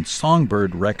on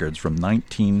Songbird Records from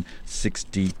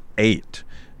 1968.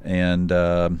 And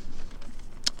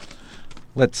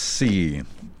let's see.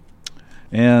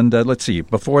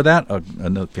 Before that,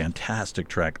 another fantastic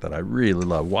track that I really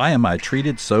love, Why Am I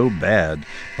Treated So Bad,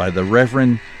 by the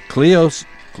Reverend Cleos.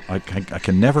 I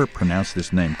can never pronounce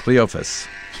this name. Cleophas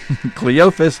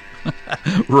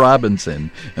Robinson.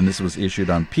 And this was issued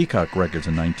on Peacock Records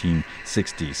in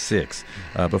 1966.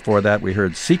 Before that, we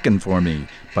heard Seekin' For Me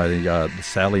by the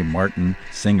Sally Martin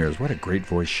Singers. What a great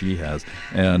voice she has.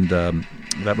 And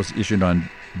that was issued on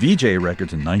VJ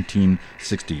Records in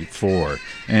 1964.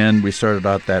 And we started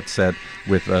out that set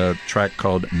with a track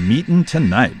called Meetin'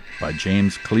 Tonight by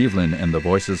James Cleveland and the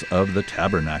Voices of the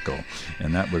Tabernacle.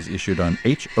 And that was issued on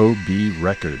HOB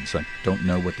Records. I don't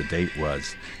know what the date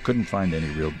was. Couldn't find any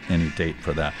date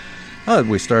for that.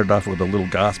 We started off with a little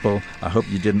gospel. I hope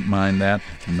you didn't mind that.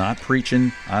 Not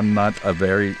preaching. I'm not a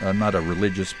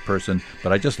religious person,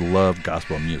 but I just love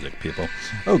gospel music, people.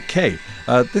 Okay,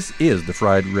 this is the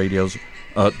Fried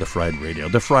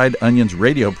Onions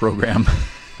radio program.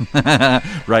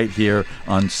 Right here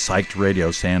on Psyched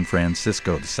Radio San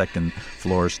Francisco, the second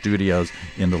floor studios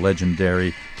in the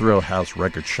legendary Thrill House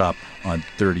Record Shop on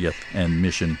 30th and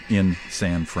Mission in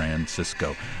San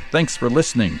Francisco. Thanks for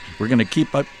listening. We're going to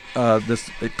keep up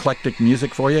this eclectic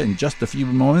music for you in just a few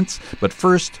moments, but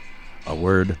first, a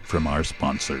word from our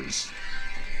sponsors.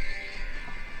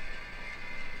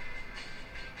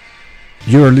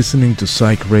 You are listening to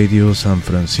Psych Radio San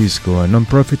Francisco, a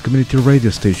non-profit community radio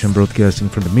station broadcasting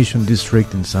from the Mission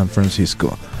District in San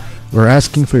Francisco. We're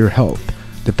asking for your help.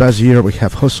 The past year we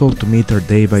have hustled to meet our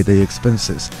day-by-day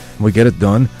expenses. We get it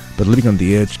done, but living on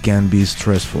the edge can be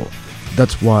stressful.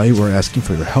 That's why we're asking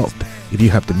for your help. If you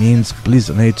have the means, please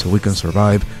donate so we can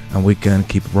survive and we can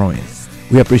keep growing.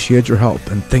 We appreciate your help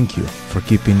and thank you for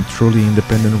keeping truly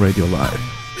independent radio alive.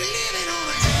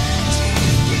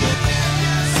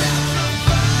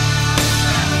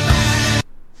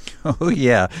 Oh,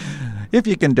 yeah. If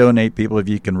you can donate, people, if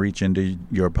you can reach into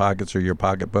your pockets or your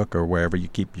pocketbook or wherever you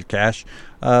keep your cash,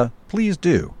 please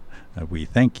do. We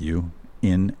thank you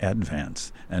in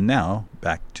advance. And now,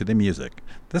 back to the music.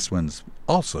 This one's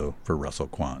also for Russell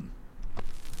Kwan.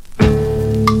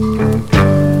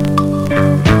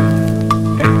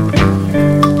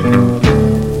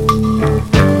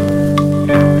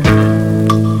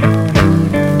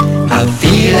 I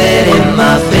feel it in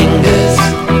my fingers,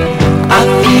 I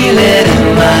feel it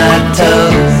in my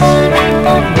toes.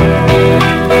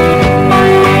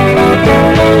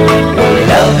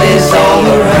 Love is all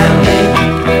around me,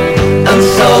 and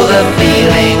so the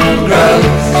feeling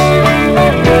grows.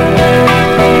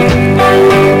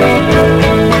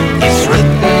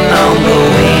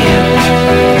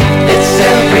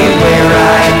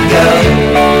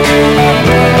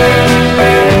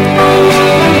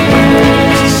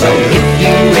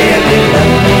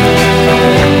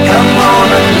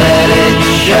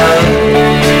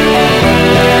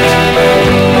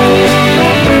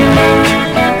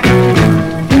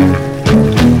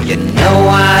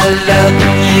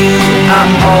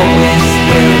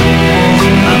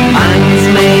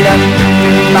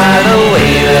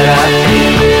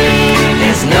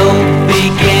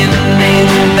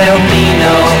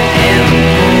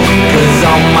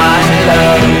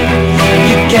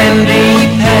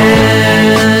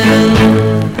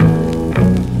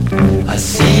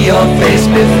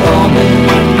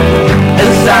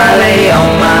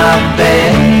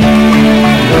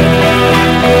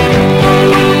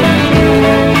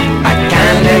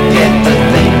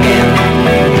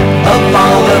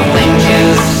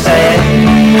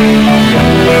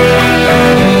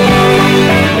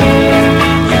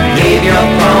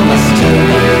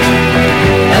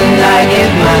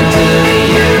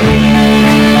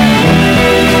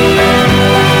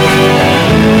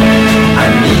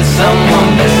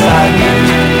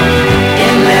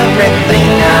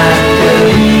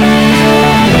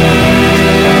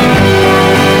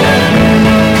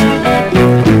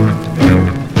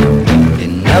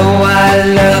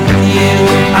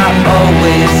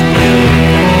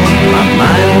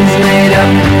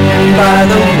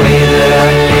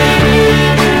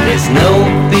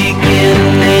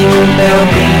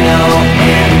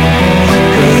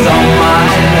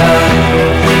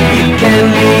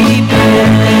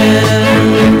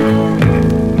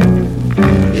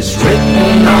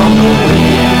 the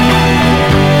wind.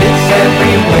 It's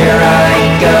everywhere I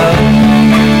go.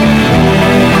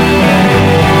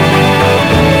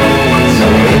 So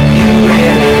if you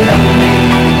really love me,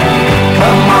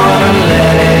 come on and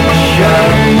let it show.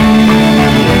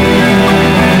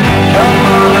 Come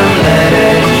on and let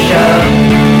it show.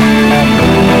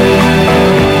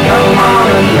 Come on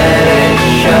and let it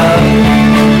show.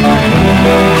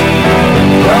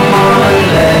 Come on and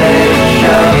let it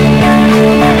show.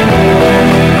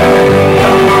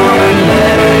 Come on and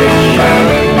let it show.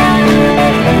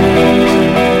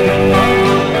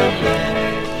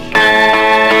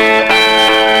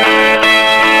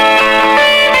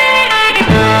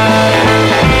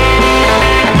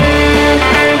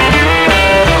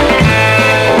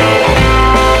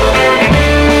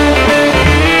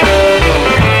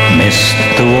 Miss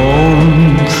the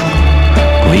warmth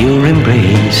of your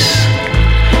embrace,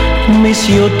 miss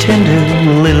your tender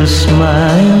little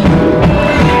smile,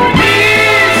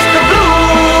 miss the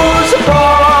blues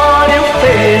upon your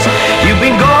face. You've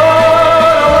been gone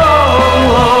a long,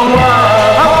 long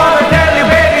while. I wanna tell you,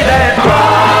 baby, that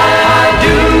cry I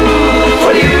do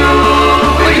for you,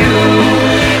 for you.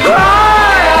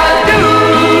 Cry I do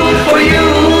for you.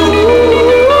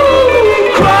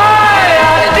 Cry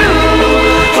I do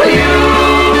for you,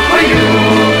 for you.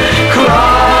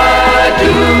 Cry I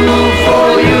do for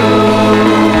you.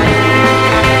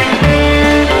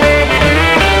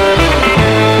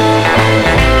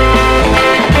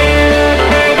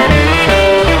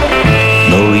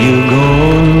 Though you're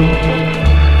gone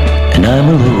and I'm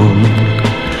alone,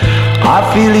 I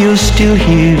feel you're still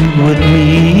here with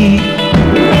me.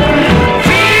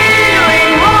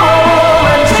 Feeling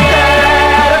moments that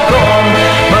are gone,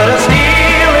 but are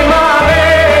still in my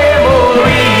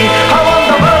memory. I want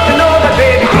the world to know that,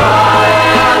 baby, cry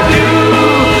I do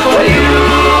for you,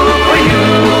 for you.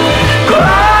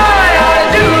 Cry I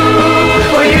do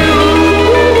for you.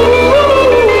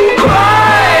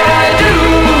 Cry I do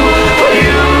for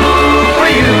you, for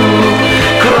you.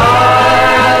 Cry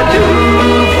I do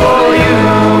for you.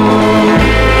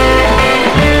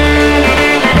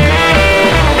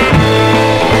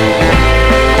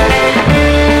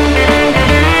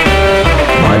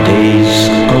 My days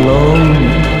are long,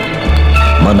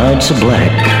 my nights are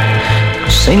black,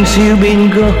 since you've been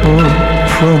gone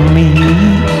from me.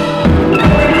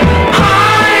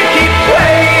 I keep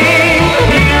praying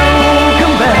you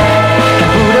come back to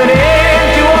put an end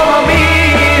to all my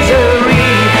misery.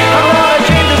 I'm not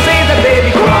ashamed to say that,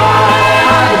 baby, cry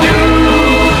I do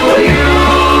for you,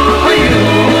 for you.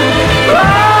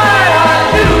 Cry I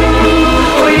do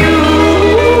for you.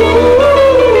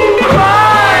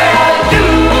 Cry I do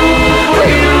for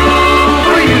you,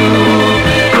 for you.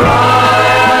 Cry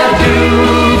I do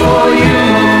for you.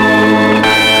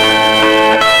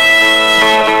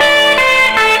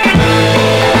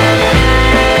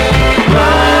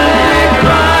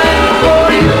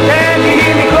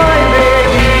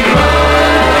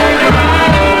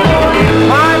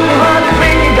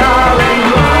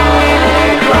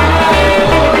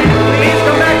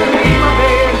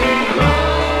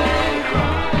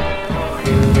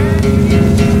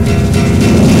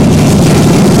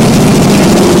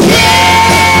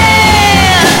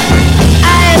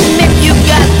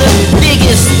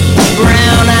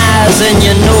 And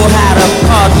you know how to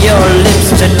part your lips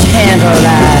to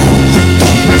tantalize.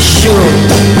 Sure.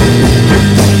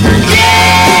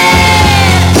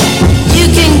 Yeah! You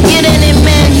can get any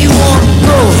man you want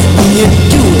both when you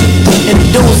do it. And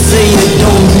don't say you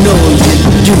don't know you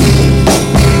do it.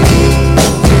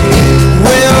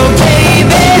 Well,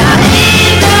 baby, I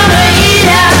ain't gonna eat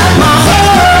out my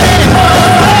heart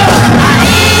anymore. I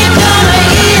ain't gonna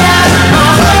eat out my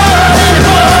heart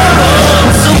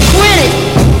anymore. So quit it.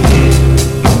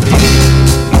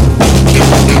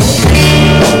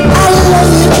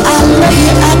 I love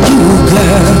you, I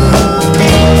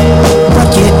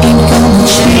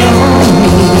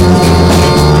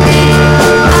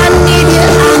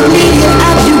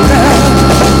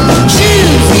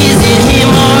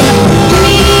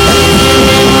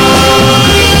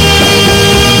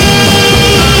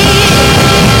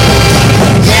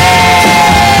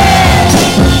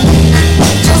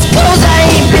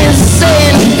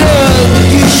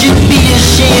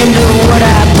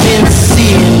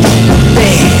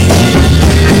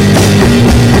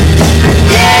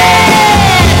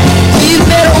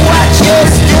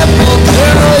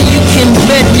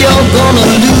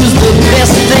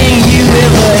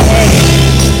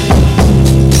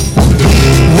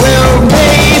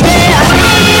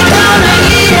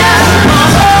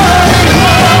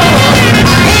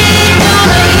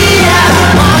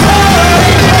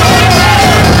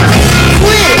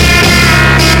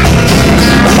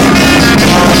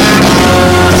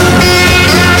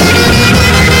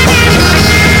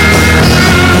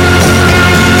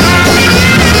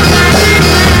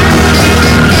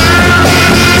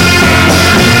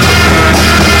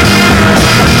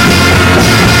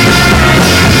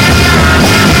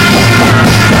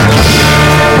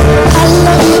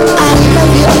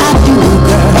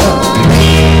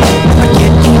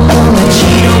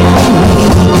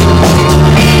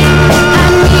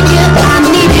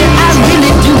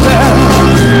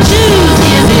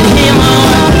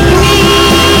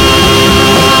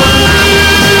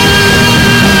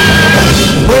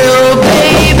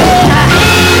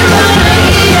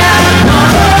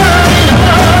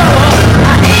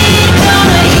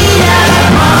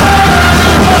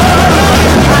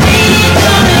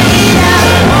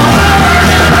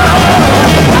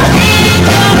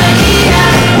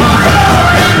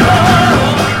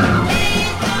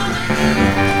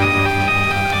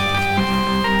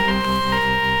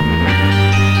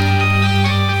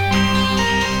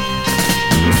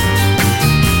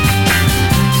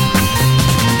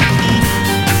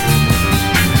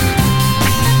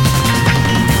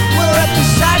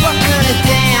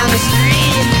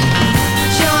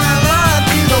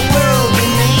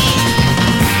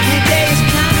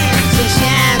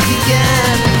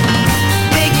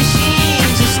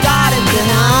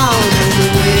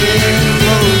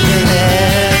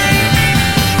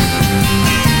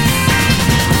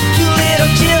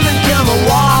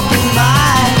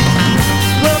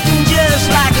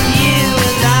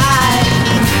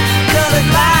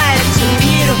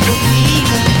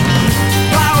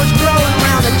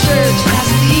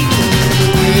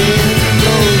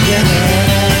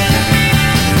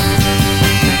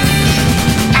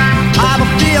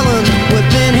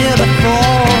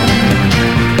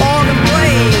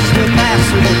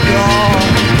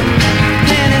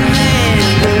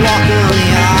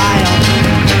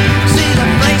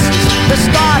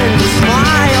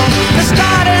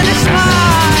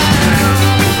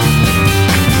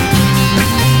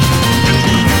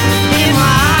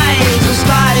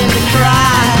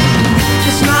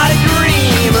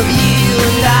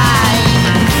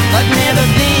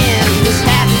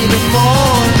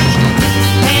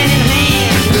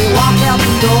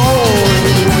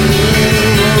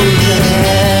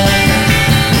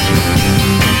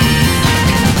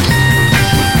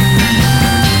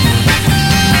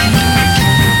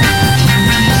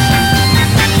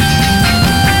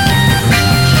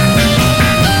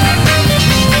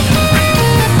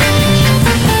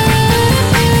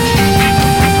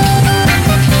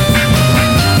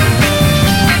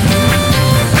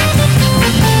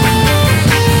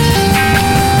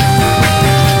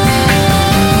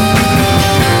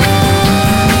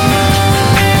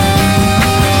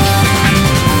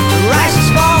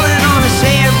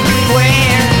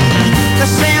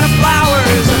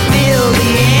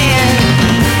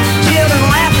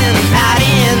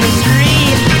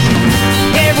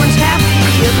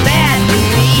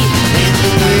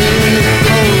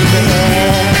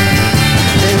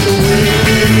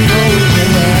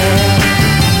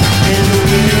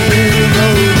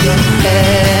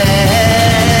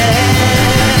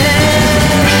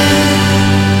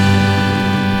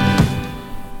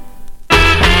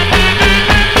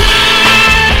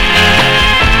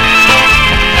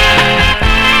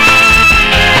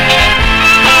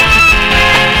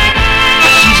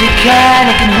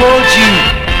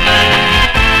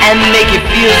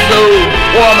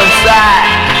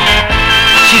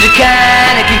She's the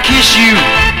kind that can kiss you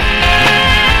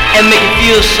and make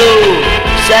you feel so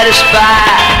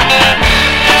satisfied.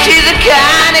 She's the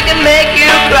kind that can make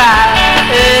you cry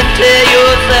and tear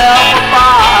yourself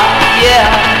apart,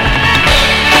 yeah.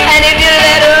 And if you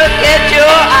let her get your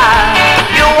eye,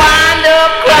 you'll wind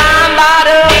up crying by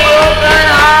the broken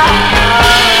heart.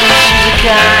 She's the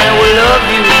kind that will love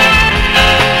you,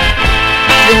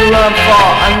 then run for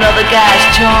another guy's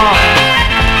charm.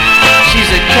 She's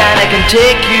the kind that can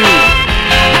take you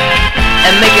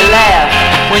and make you laugh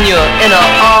when you're in her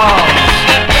arms.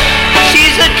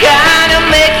 She's the kind that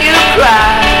make you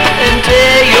cry and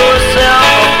tear yourself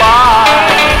apart.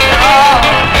 Oh.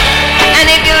 And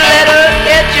if you let her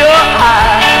get your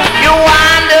eye, you'll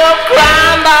wind up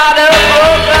crying by the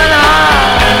broken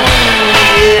heart.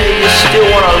 Yeah, you still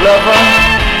wanna love her?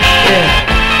 Yeah,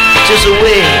 just the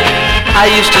way I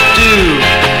used to do,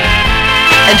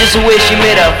 and just the way she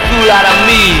made a fool out of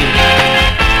me,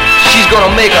 she's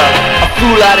gonna make a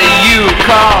fool out of you,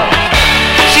 'cause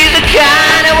she's the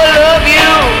kind that will love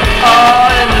you, oh,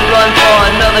 and run for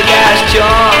another guy's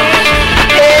charms.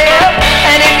 Yeah,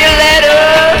 and if you let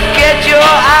her get your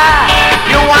eye,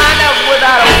 you'll wind up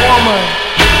without a woman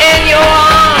in your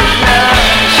arms. Now,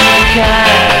 she's the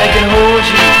kind that can hold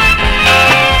you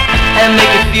and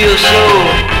make you feel so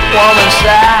warm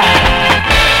inside.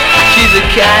 She's the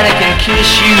kind that can kiss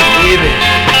you, baby,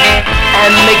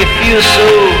 and make you feel so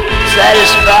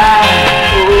satisfied.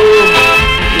 Oh,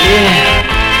 yeah.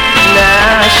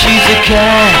 Now she's the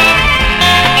kind.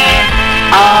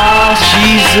 Oh,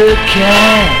 she's the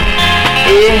kind.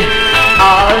 Yeah.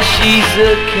 Oh, she's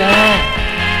the kind.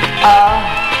 Oh,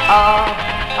 oh,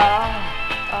 oh.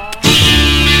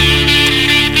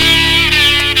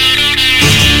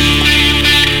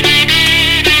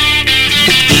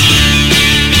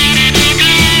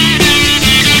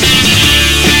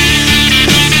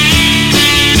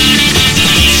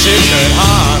 Sick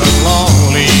heart and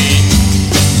lonely,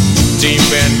 deep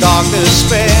in dark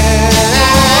despair,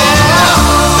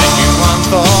 thinking one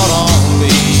thought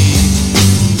only,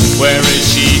 where is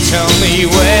she, tell me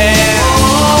where?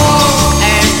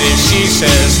 And if she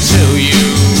says to you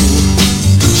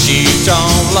she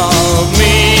don't love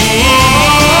me,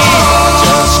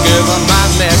 just give her my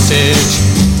message,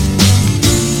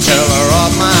 tell her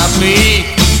of my plea.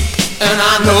 And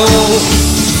I know,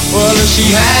 well, if she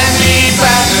had me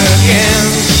back again,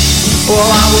 well,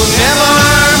 I would never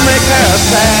make her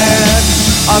sad.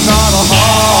 I got a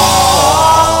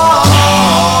heart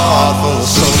full of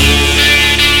soul.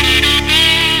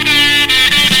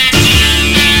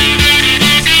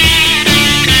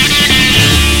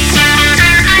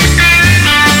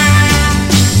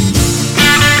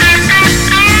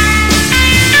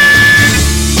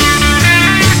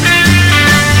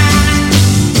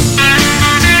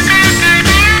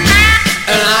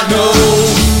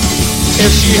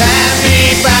 If she had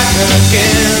me back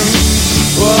again,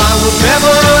 well, I would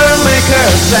never make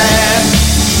her sad.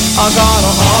 I got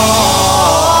a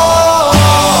heart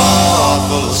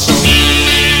full of soul.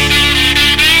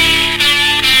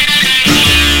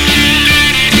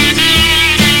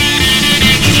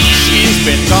 She's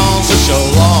been gone such a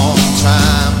long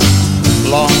time,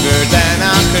 longer than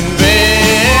I can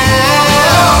bear.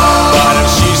 But if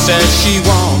she says she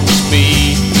wants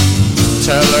me,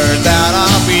 tell her that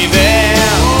I'll be there.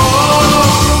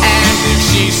 And if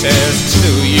she says to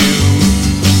you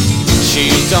she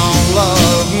don't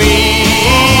love me,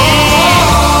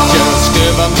 just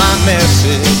give her my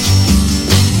message,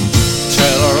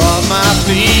 tell her of my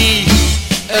plea.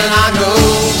 And I know,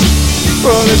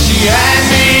 well, if she had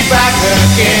me back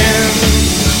again,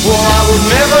 well, I would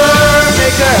never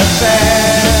make her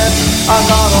sad. I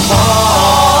got a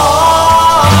heart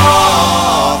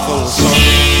full of soul.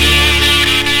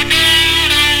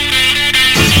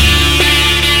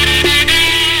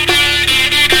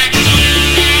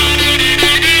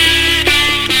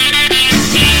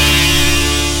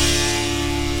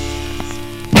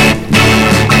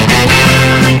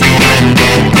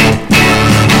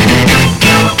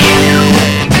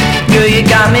 You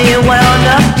got me wound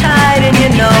up tight and you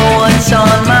know what's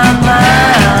on my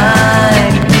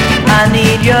mind. I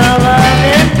need your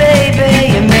loving,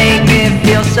 baby, you make me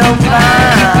feel so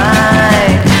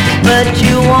fine. But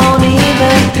you won't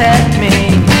even pet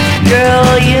me,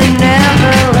 girl, you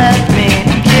never let me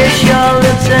kiss your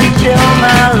lips until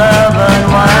my love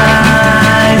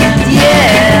unwinds.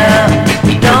 Yeah,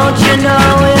 don't you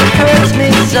know it hurts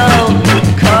me so,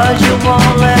 'cause you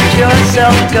won't let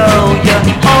yourself go. You're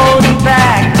holding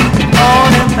back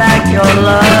your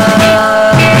love.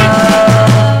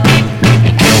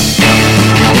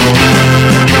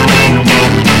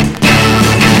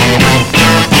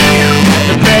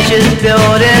 The is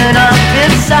building up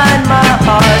inside my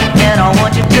heart, and I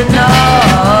want you to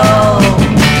know,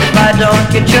 if I don't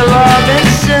get your loving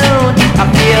soon, I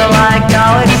feel like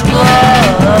I'll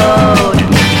explode.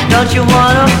 Don't you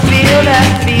wanna feel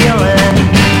that feeling,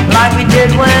 like we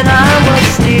did when I was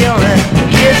stealing a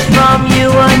kiss from you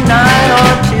a night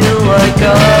or two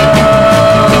ago?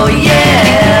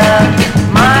 Yeah,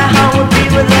 my heart would be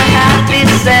with a happy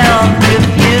sound if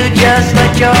you just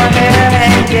let your hair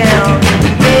hang down.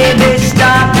 Baby,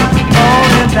 stop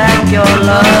holding back your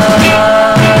love.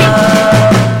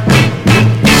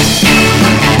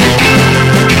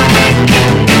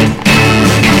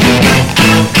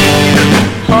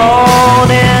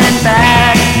 Holding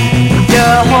back,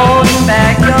 you're holding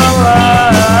back your love.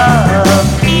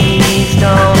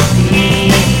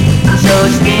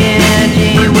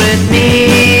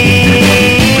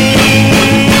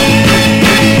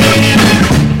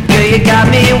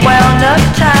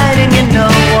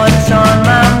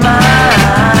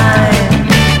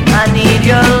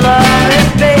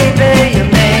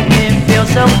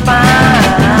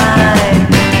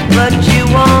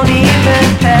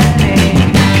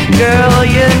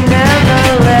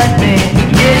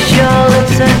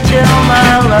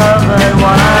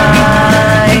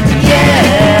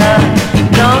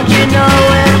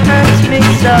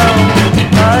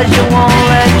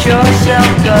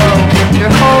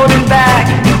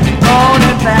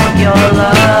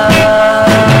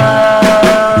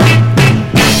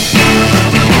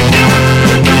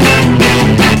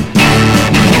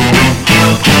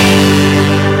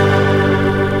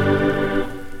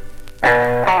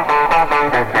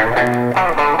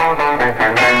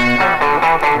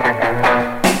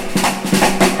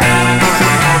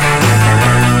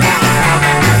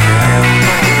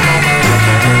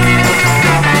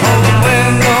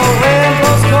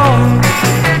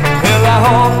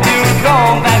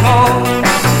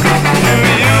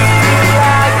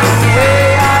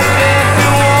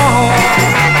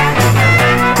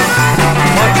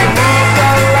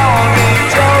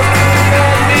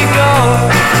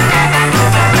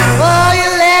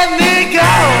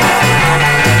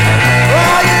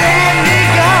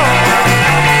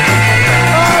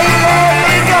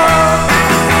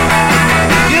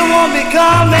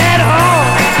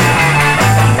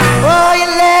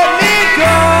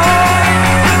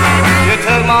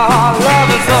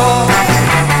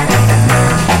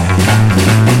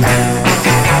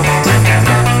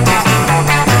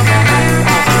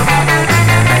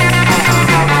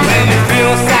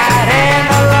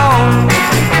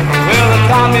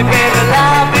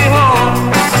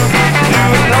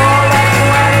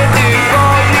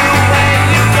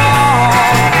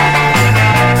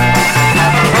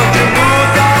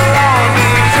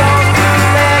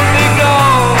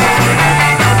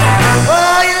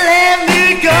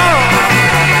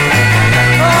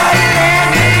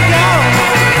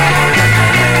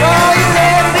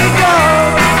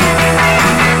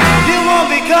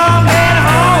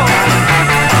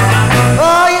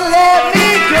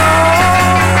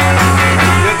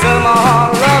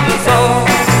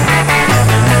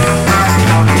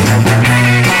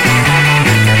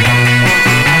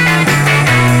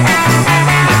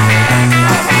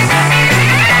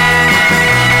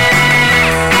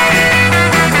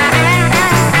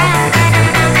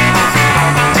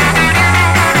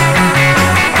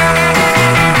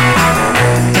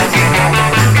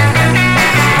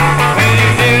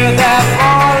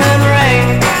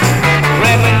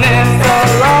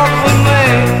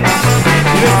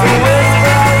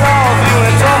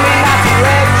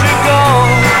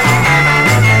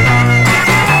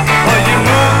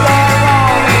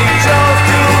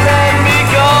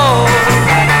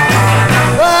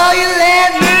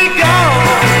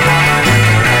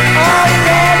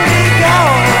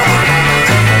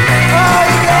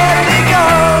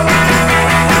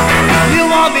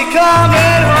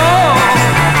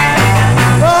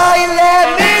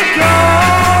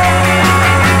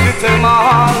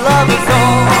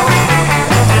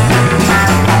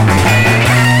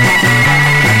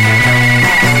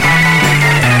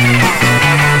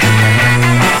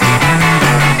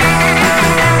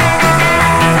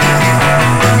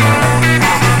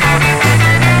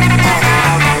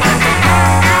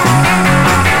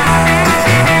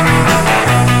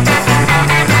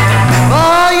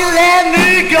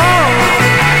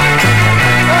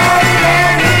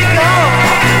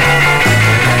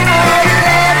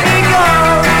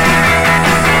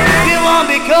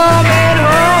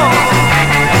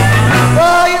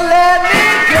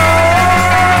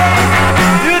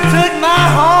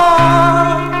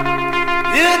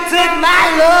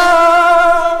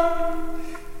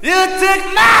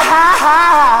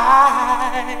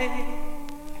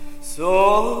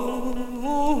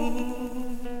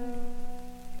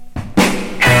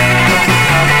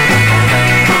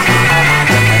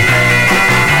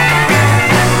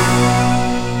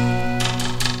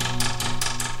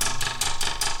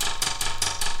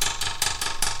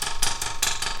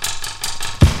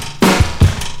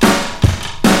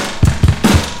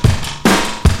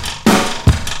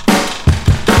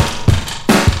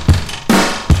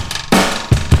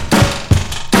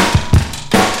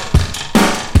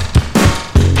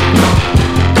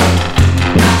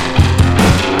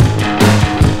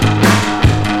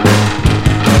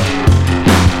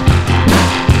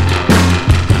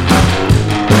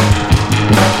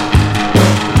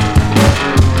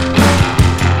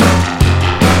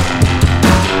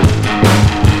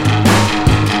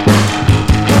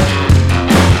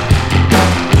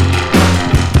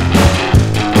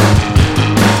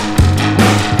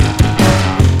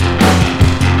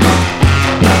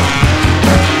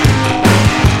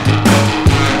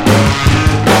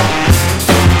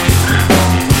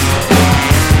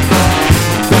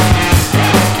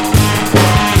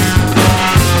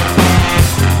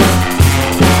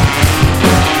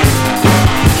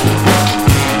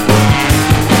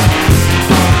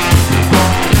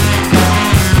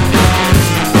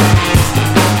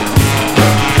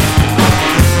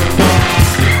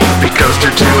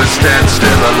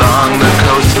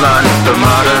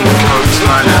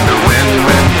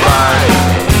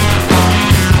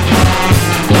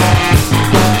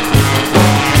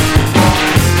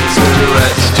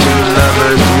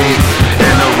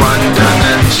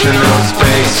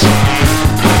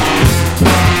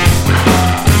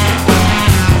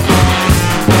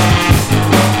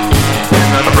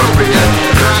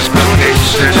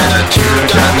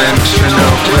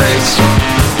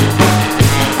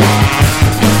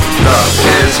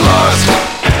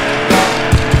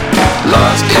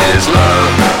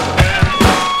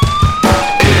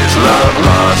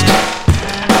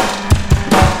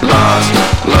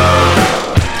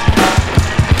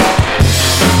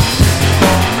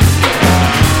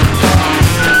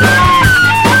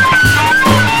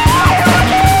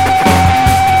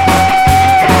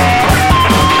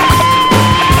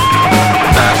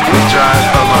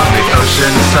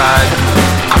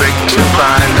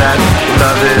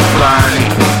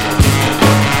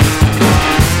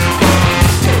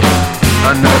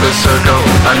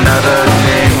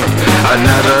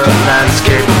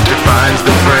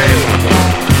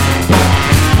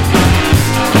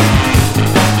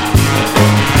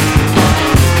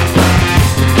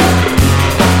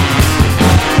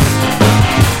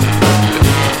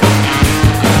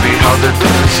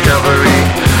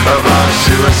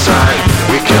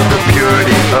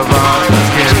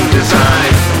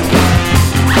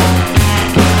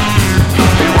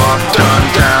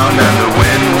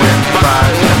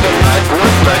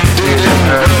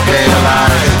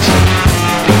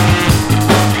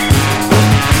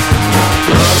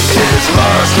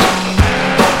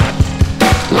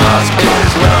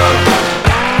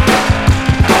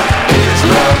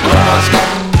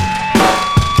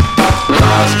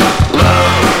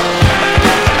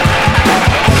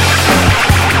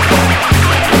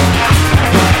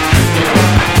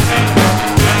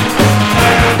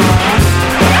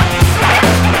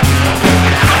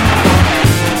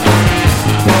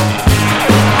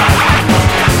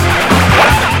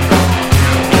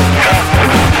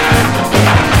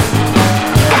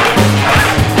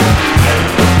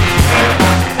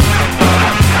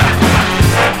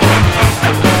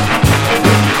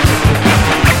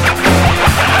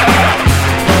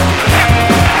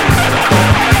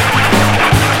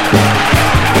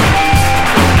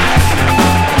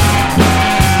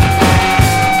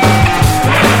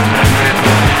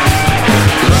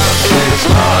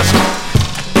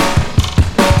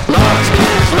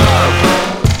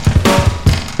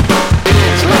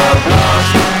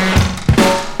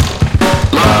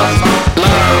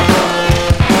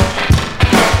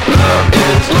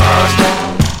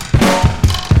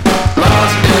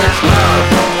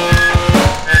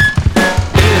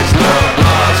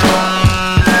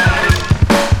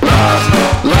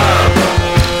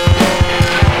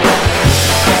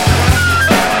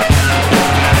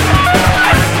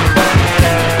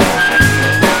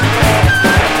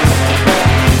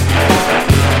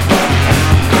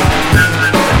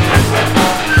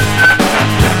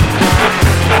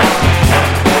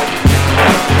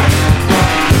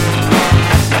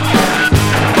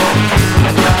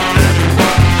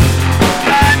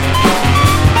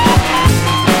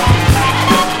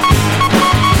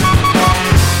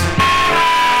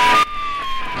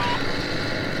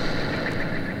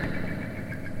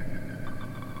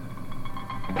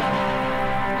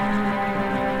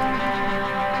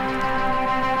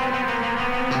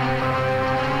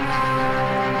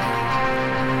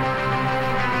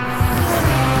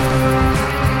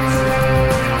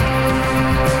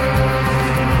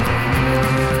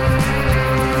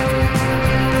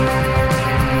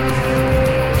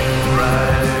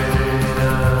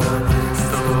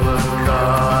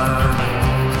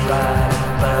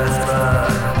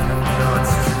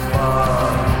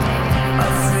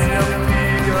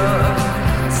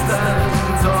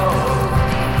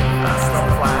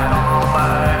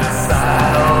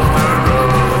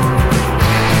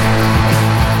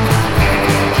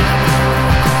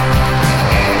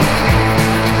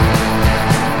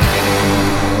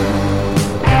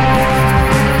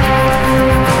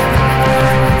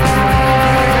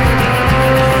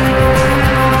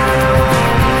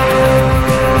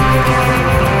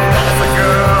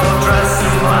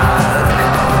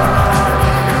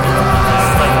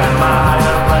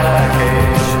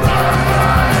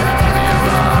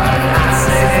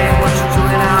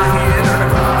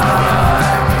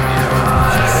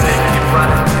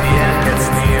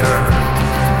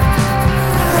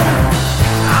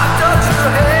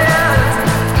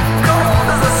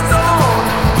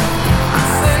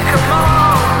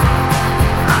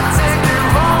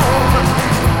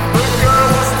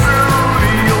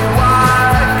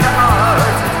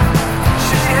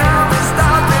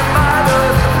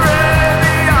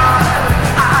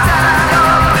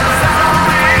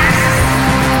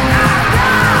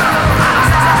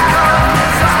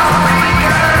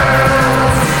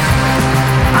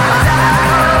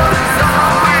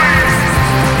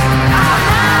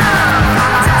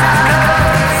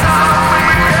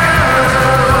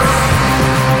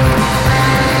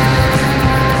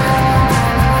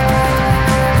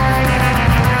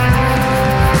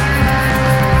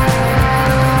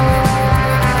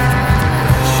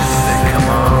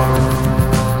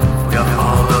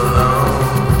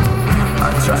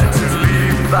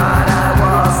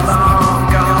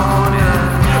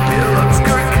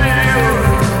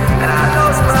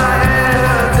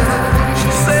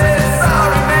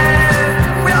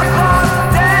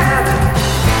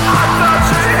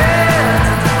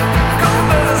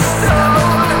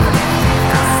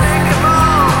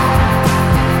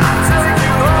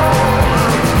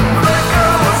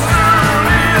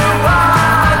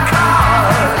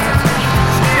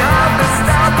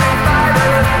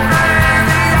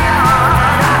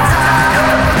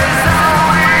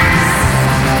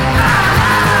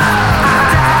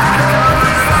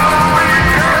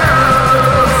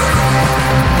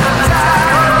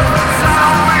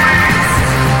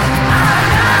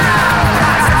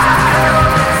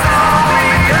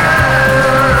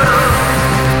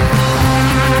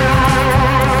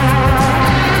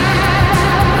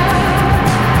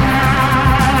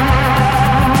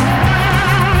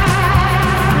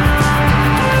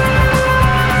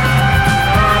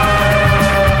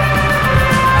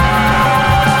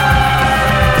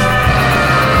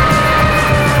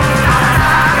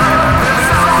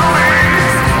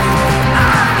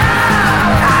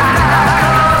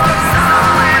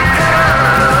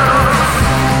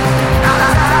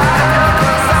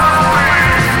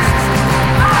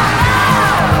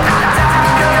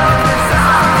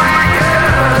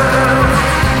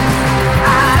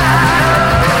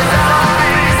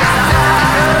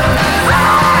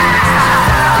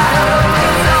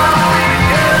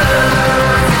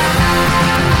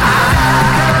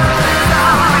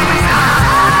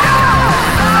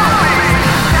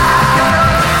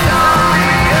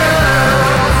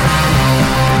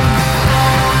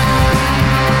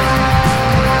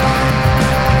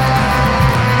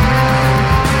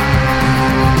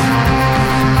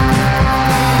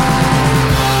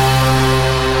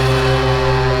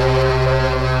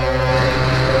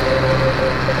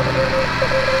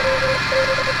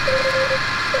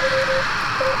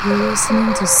 You're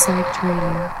listening to Psyched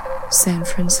Radio, San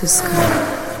Francisco.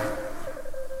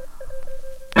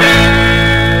 Thank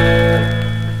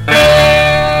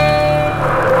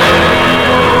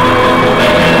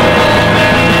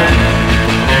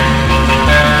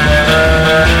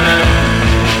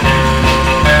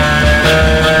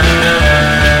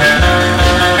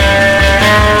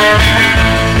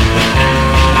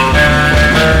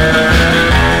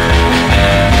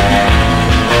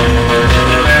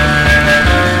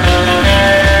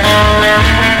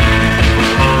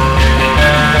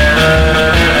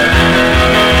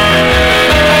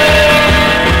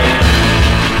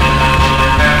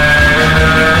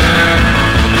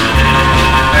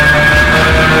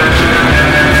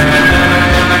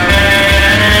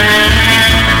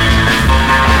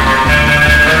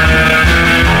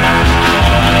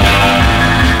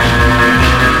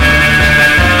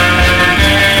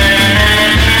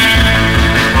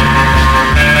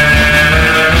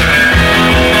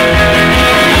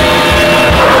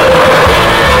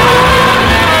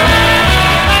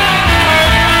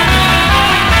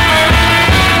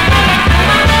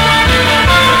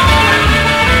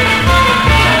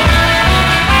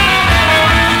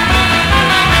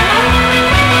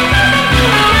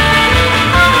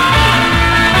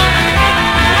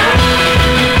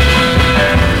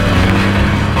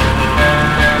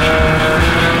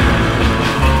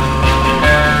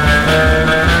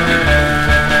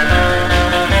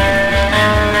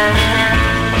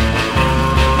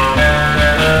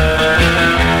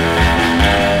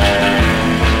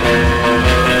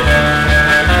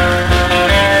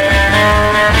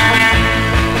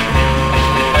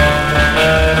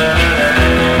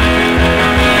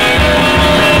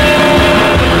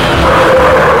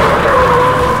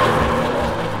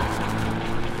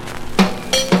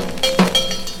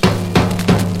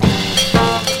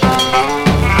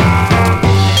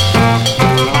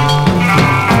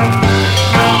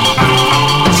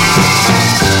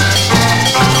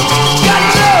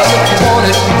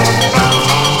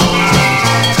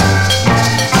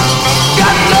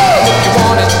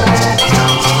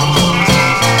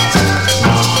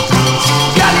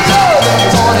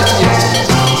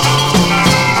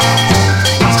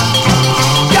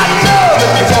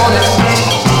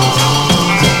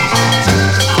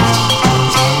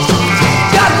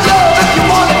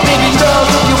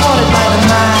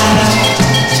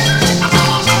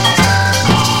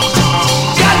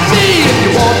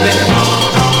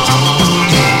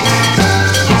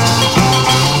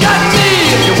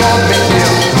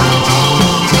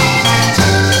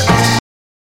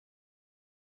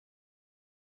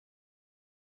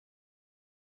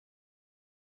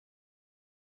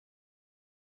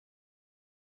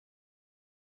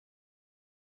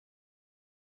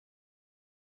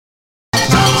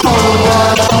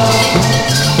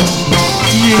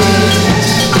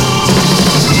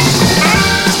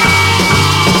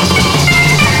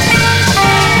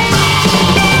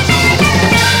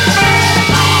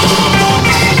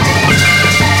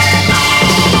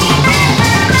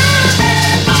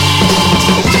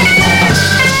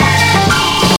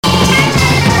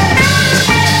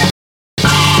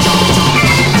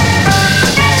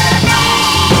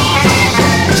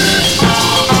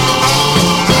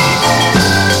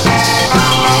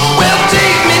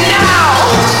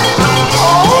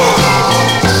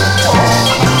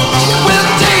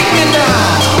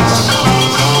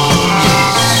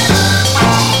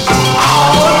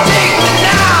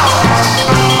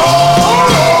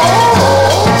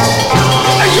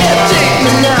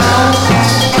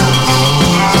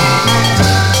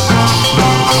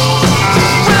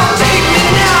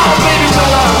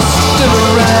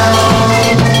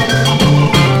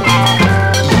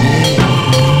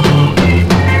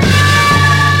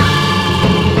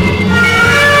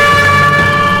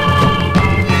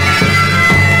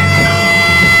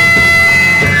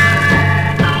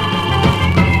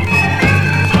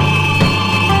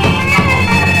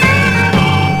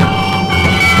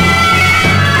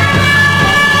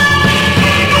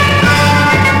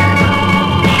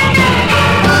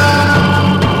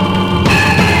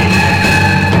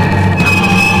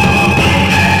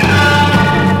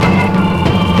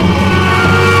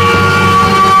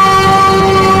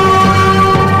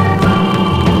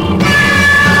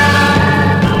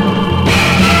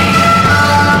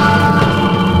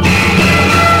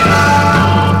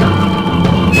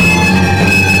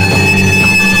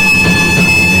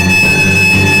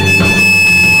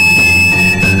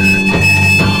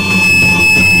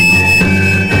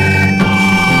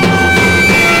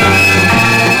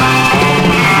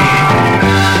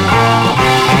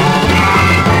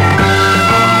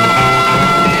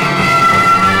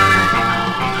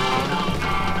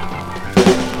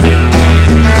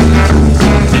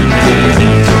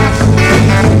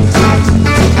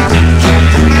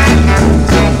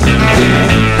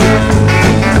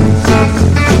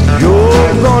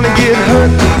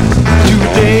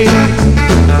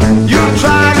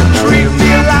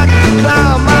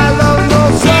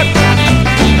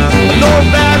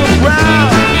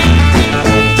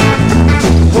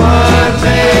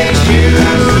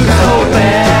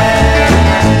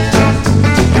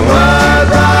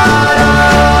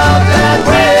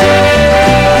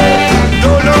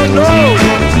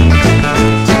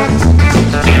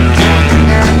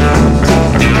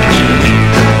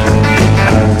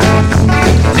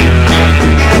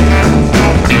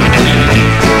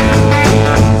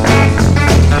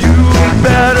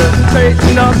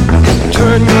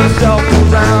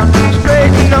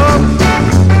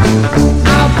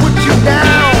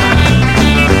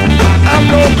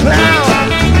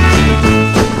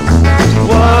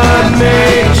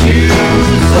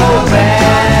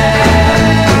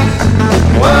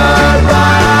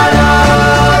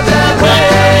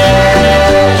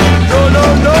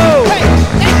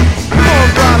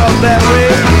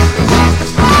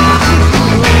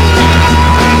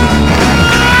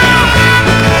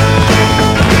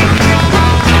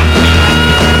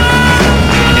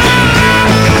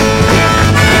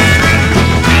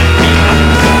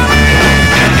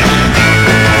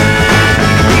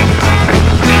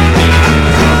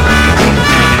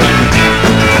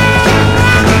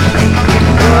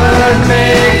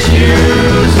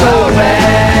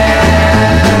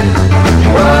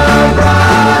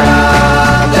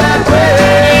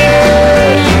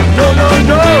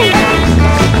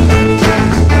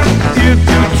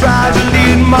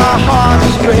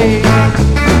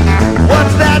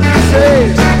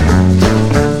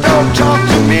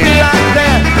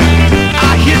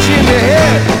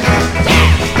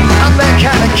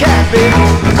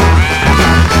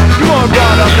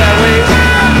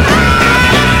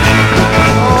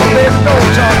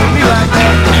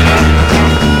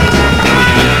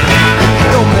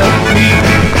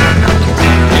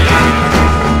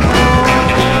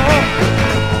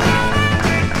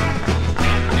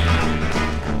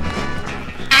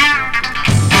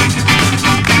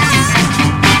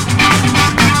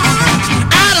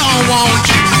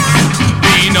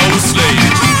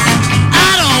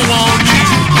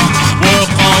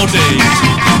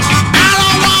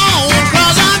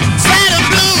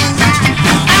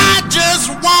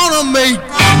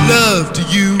love to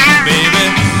you, baby,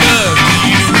 love to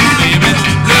you, baby,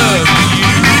 love to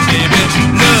you, baby,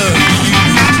 love to you.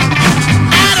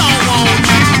 I don't want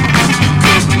you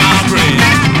cook my bread.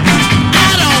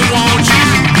 I don't want you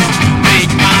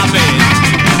make my bed.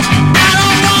 I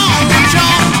don't want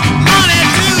your money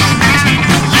too.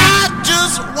 I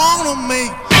just wanna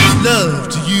make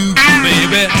love to you,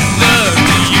 baby, love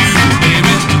to you,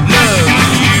 baby, love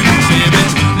to you, baby,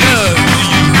 love to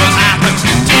you. Well, I can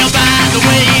tell by the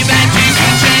way that you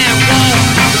switch and walk,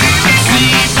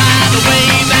 see by the way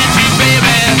that you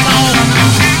baby talk,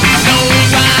 know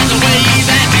by the way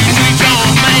that you treat your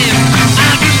man.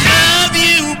 I can love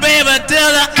you, baby,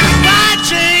 till the white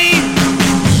chain.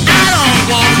 I don't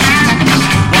want you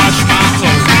wash my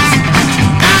clothes.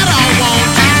 I don't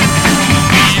want you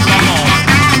keep my home.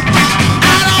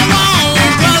 I don't want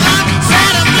 'cause I'm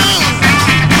sad and blue.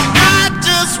 I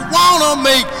just wanna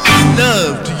make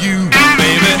love to you,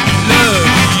 baby, love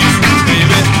to you,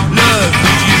 baby, love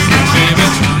to you, baby,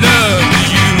 love to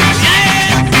you,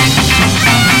 yeah.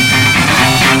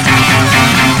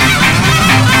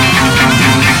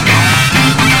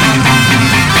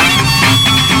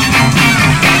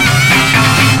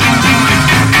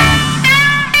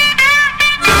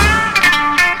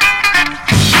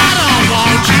 I don't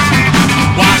want you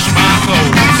wash my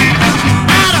clothes.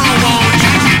 I don't want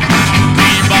you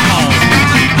keep my home.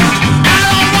 I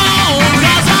don't want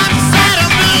 'cause I'm sad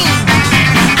and blue.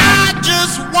 I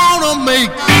just wanna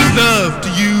make love to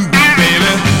you,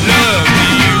 baby, love to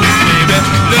you, baby,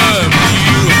 love to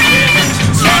you, baby,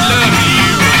 sweet love to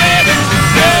you, baby,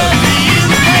 love to you,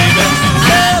 baby,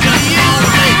 love to you,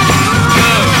 baby,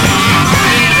 love to you,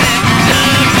 baby,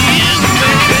 love to you,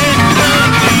 baby,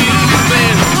 love to you,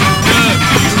 baby, love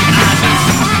to you.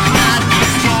 I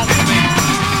just wanna make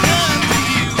love to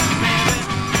you,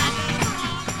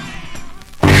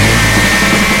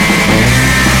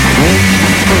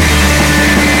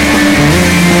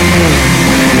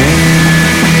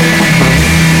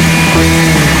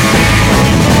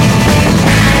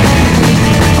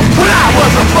 When I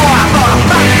was a boy, I thought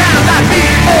about times I'd be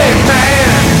a man.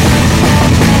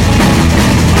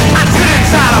 I'd sit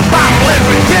inside a bottle and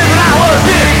pretend that I was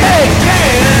in a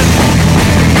can.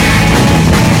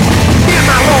 In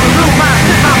my lonely room, I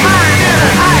sit my mind in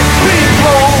an ice cream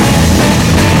bowl.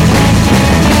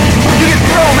 You can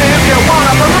throw me if you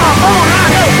wanna, but I'm on. I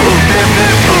go boop, dip,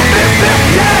 dip, boop, dip, dip,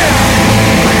 yeah.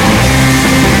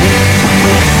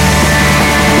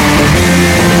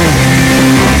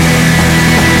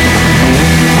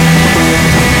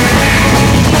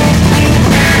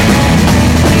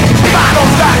 If I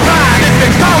don't start crying, it's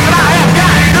because that I have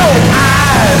got no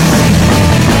eyes.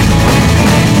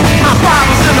 My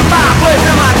father's in the fireplace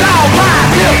and my dog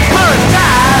lies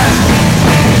hypnotized.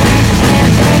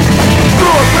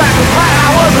 Through a crack of light, I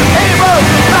wasn't able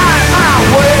to find my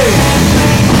way.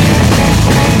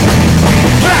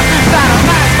 Trapped inside a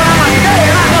mask, but I'm a day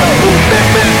and I go boop, bip,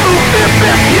 bip, boop, bip,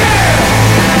 bip, yeah.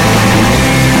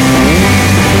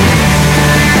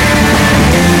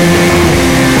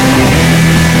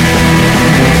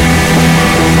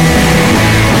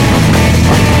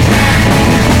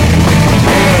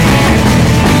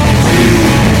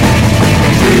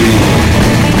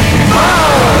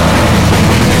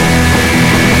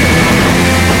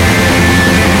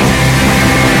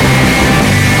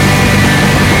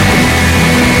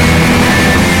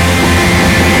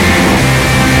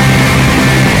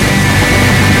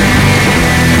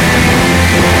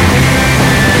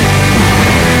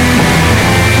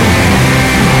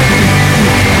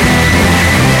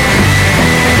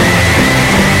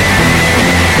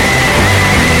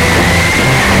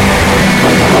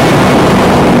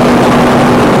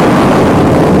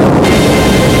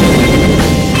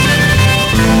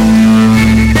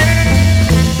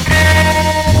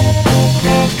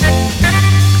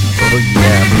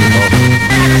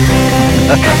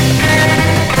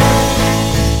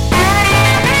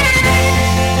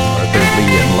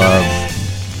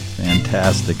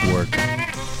 Fantastic work.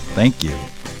 Thank you.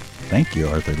 Thank you,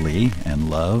 Arthur Lee and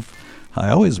Love. I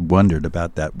always wondered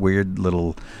about that weird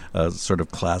little sort of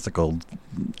classical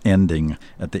ending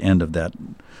at the end of that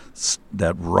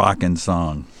rockin'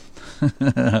 song.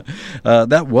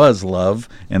 That was Love,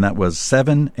 and that was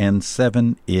 7 and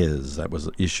 7 Is. That was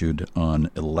issued on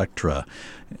Elektra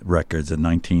Records in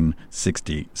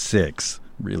 1966.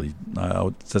 Really,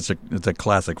 it's a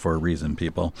classic for a reason,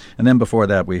 people. And then before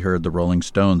that, we heard the Rolling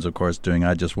Stones, of course, doing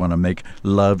I Just Want to Make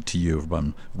Love to You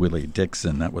from Willie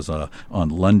Dixon. That was on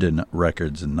London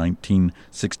Records in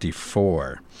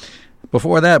 1964.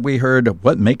 Before that, we heard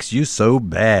What Makes You So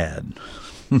Bad.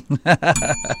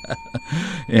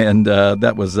 And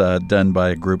that was done by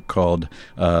a group called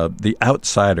The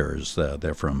Outsiders.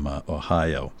 They're from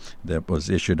Ohio. That was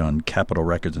issued on Capitol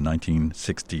Records in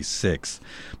 1966.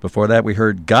 Before that, we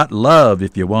heard Got Love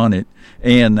If You Want It,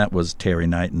 and that was Terry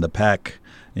Knight and the Pack.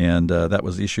 And that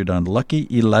was issued on Lucky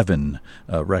 11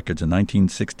 Records in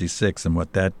 1966. And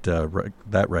what that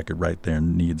record right there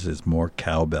needs is more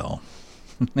cowbell.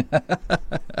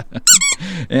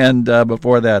 And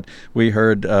before that, we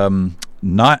heard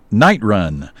Night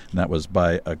Run. And that was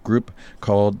by a group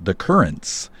called The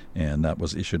Currents. And that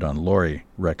was issued on Lorry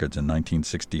Records in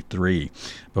 1963.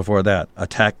 Before that,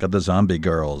 Attack of the Zombie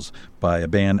Girls by a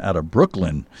band out of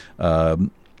Brooklyn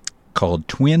called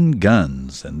Twin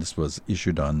Guns. And this was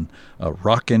issued on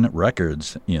Rockin'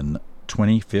 Records in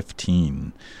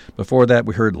 2015. Before that,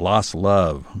 we heard Lost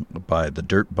Love by the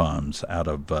Dirt Bombs out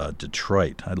of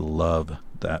Detroit. I love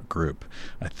that group.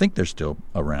 I think they're still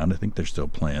around. I think they're still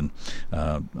playing.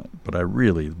 But I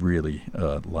really, really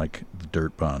like the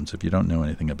Dirt Bombs. If you don't know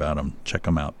anything about them, check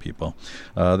them out, people.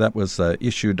 That was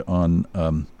issued on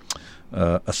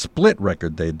a split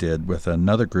record they did with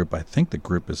another group. I think the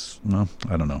group is, well,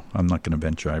 I don't know. I'm not going to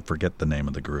venture. I forget the name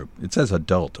of the group. It says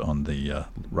Adult on the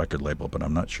record label, but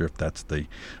I'm not sure if that's the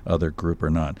other group or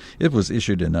not. It was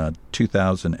issued in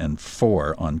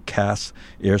 2004 on Cass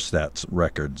Erstats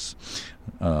Records.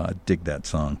 I dig that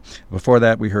song. Before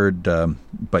that, we heard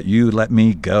But You Let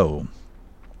Me Go.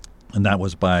 And that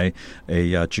was by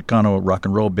a Chicano rock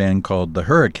and roll band called the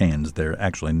Hurricanes. They're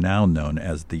actually now known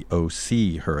as the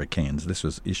OC Hurricanes. This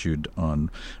was issued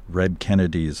on Red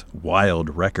Kennedy's Wild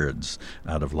Records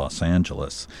out of Los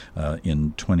Angeles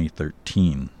in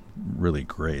 2013. Really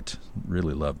great.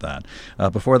 Really love that.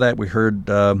 Before that, we heard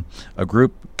a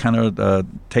group kind of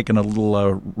taking a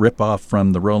little rip-off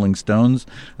from the Rolling Stones.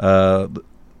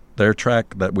 Their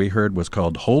track that we heard was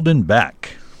called Holdin'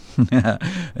 Back.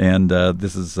 And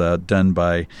this is done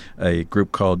by a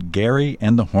group called Gary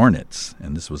and the Hornets,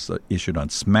 and this was issued on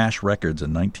Smash Records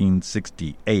in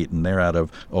 1968, and they're out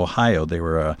of Ohio. They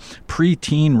were a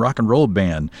preteen rock and roll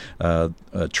band, a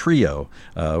trio,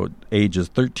 ages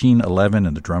 13, 11,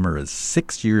 and the drummer is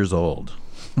 6 years old.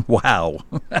 Wow.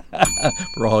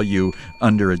 For all you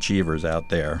underachievers out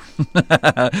there.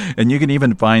 And you can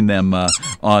even find them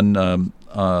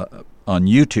on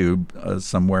YouTube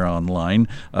somewhere online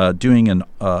doing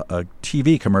a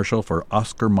TV commercial for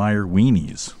Oscar Mayer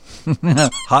Weenies.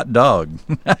 Hot dog.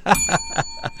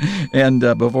 And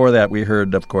before that, we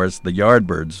heard, of course, the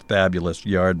Yardbirds, fabulous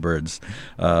Yardbirds,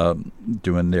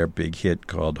 doing their big hit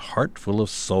called Heart Full of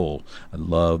Soul. I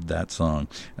love that song.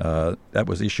 That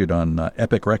was issued on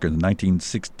Epic Records in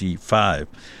 1965.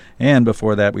 And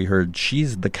before that, we heard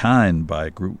She's the Kind by a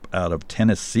group out of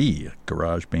Tennessee, a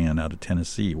garage band out of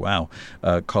Tennessee, wow,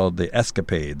 called The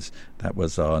Escapades. That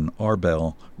was on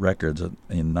Arbel Records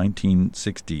in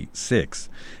 1966.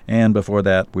 And before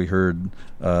that, we heard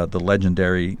the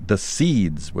legendary The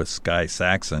Seeds with Sky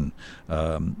Saxon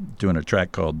doing a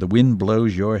track called The Wind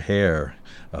Blows Your Hair,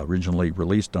 originally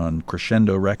released on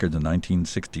Crescendo Records in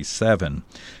 1967.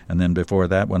 And then before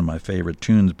that, one of my favorite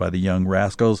tunes by the Young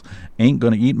Rascals, Ain't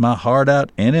Gonna Eat My Heart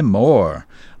Out Anymore.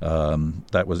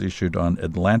 That was issued on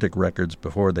Atlantic Records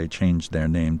before they changed their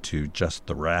name to just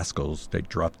the Rascals. They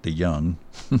dropped the Young.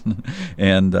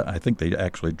 And I think they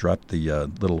actually dropped the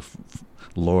little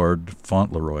Lord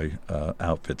Fauntleroy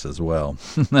outfits as well.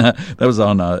 That was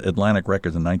on Atlantic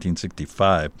Records in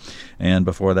 1965. And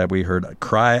before that, we heard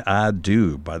Cry I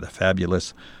Do by the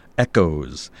fabulous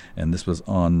Echoes, and this was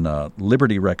on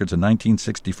Liberty Records in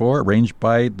 1964, arranged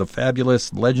by the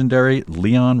fabulous, legendary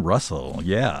Leon Russell.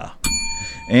 Yeah.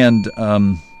 And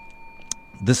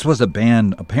this was a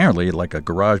band, apparently like a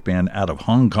garage band out of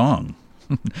Hong Kong.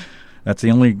 That's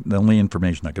the only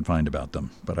information I could find about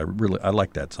them. But I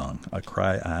like that song, I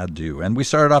Cry I Do. And we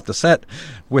started off the set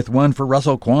with one for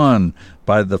Russell Kwan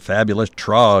by the fabulous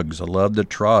Troggs. I love the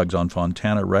Troggs on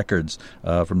Fontana Records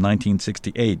from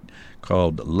 1968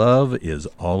 called Love Is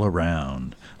All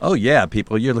Around. Oh yeah,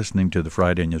 people, you're listening to the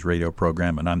Friday News radio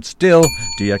program, and I'm still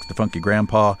DX the Funky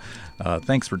Grandpa.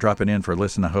 Thanks for dropping in for a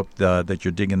listen. I hope that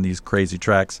you're digging these crazy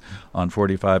tracks on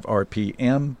 45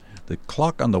 RPM. The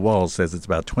clock on the wall says it's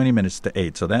about 20 minutes to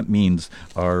 8, so that means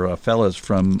our fellas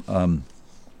from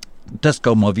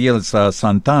Disco Moviles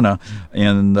Santana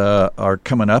and are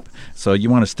coming up. So you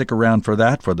want to stick around for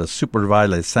that, for the Super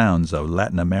Vile sounds of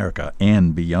Latin America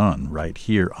and beyond, right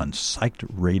here on Psyched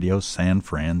Radio San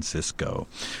Francisco.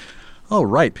 All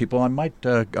right, people, I might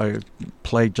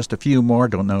play just a few more.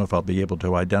 Don't know if I'll be able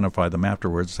to identify them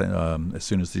afterwards. As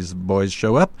soon as these boys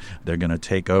show up, they're going to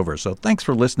take over. So thanks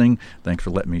for listening. Thanks for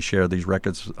letting me share these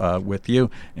records with you.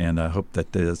 And I hope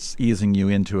that it's easing you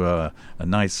into a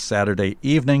nice Saturday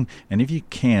evening. And if you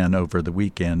can, over the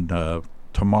weekend,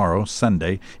 tomorrow,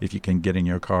 Sunday, if you can get in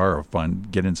your car or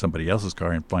get in somebody else's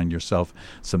car and find yourself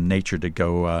some nature to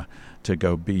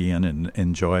go be in and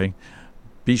enjoy,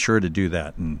 be sure to do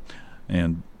that.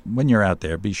 And when you're out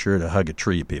there, be sure to hug a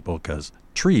tree, people, because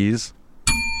trees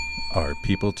are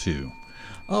people too.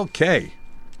 Okay.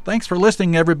 Thanks for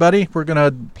listening, everybody. We're going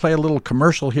to play a little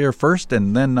commercial here first,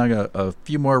 and then I got a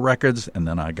few more records, and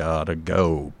then I got to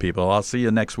go, people. I'll see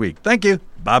you next week. Thank you.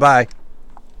 Bye-bye.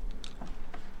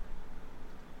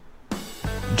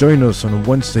 Join us on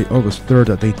Wednesday, August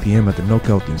 3rd at 8 p.m. at the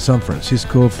Knockout in San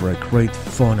Francisco for a great,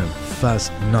 fun, and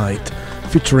fast night.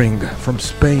 Featuring from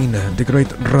Spain, the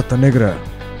great Rata Negra,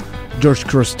 George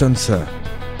Costanza,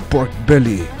 Pork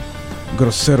Belly,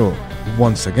 Grosero.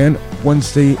 Once again,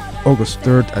 Wednesday, August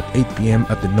 3rd at 8 p.m.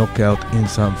 at the Knockout in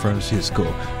San Francisco.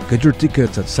 Get your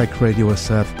tickets at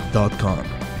psychradiosf.com.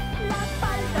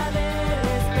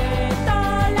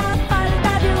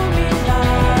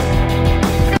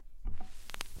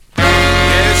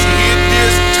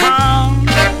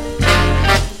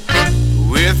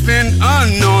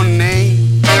 Unknown name.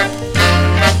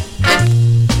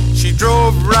 She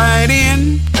drove right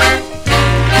in,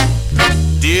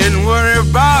 didn't worry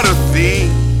about a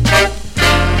thing.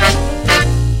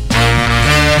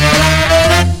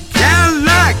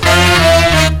 Cadillac,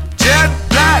 jet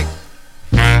black,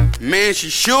 man, she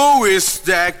sure is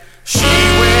stacked. She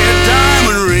wear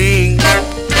diamond ring,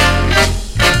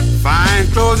 fine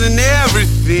clothes and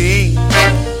everything.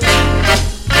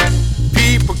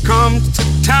 People come to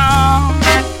town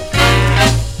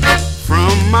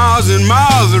from miles and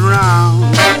miles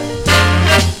around.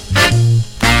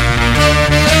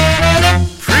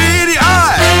 Pretty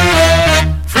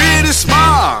eye, pretty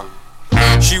smile.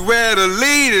 She wear the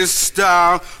latest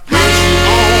style when she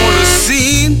on the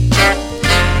scene.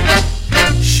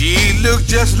 She look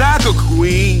just like a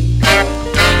queen.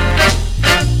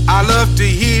 I love to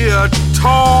hear her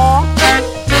talk.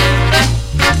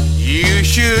 You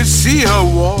should see her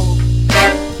walk.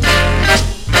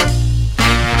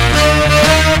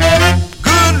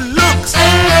 Good looks,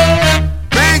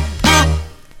 bank book.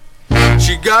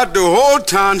 She got the whole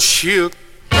town shook.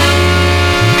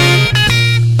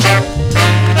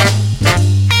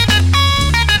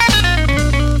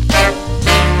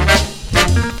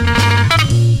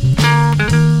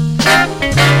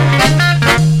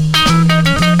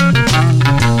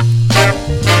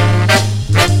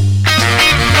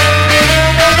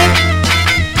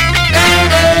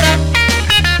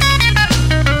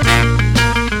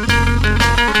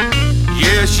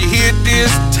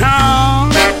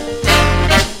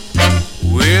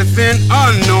 An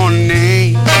unknown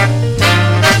name.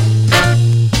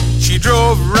 She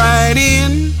drove right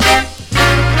in,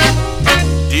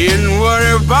 didn't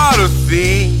worry about a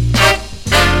thing.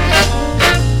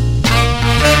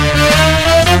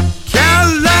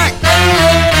 Cadillac,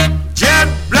 jet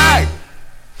black,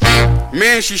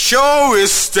 man, she sure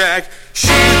is stacked. She's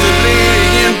the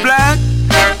lady in black,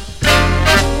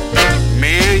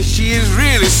 man, she is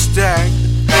really stacked.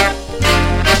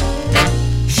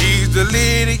 The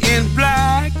lady in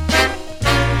black,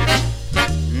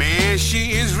 man,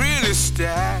 she is really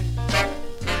stacked.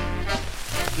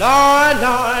 Lord,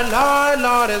 Lord, Lord,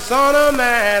 Lord, it's on a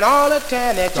man, all the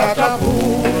time that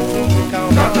chop-chop-boom,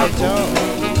 come on, Joe.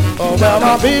 Oh, well,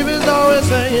 my baby's always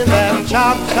saying that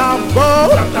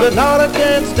chop-chop-boom, the daughter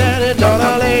can't stand it,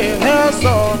 daughter lay her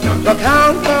sore. The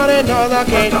count funny knows I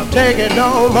can't take it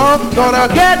no more. Gonna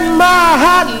get in my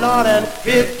hot Lord and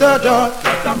hit the door.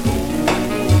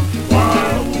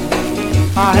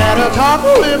 I had a talk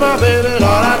with my baby, Lord,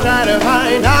 I tried to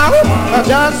find out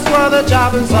just what the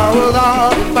chopping saw was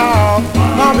all about.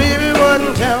 My baby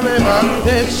wouldn't tell me, but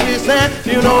then she said,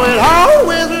 you know, it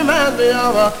always reminds me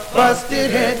of a busted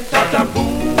head.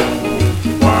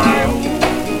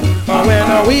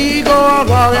 When we go out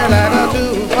walking like a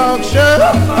two-folk should,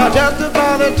 just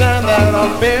about the time that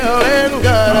I'm feeling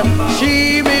good,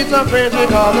 she meets a friend, she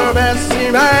calls her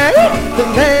Bessie Mae.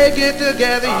 Then they get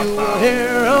together, you will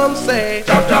hear them say,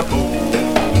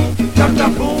 chop-chop-boom,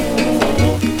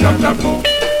 chop-chop-boom, chop-chop-boom.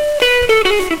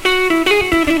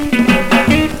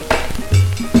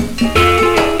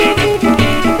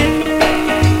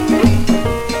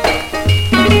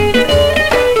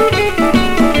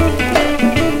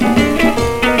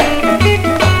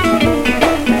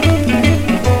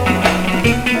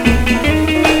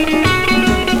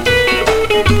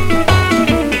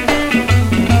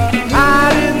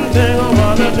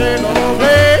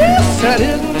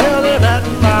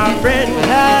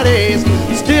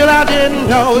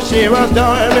 know she was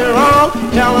doing me wrong.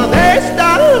 Till they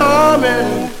started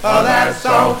humming that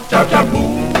song. Chop chop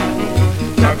boom,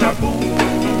 chop chop boom.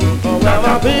 Well,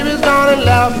 my baby's gone and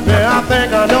left me. I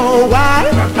think I know why.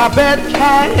 I bet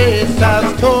Case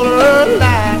has told her a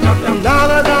lie. Now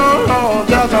they're gone home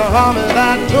just to hum me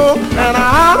that tune, and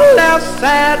I'm left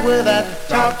sad with that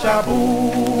chop chop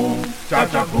boom, chop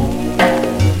chop boom,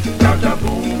 chop chop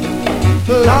boom.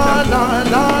 Lord, Lord,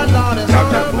 Lord, Lord, it's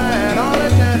all the man, all the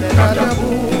candy, chop chop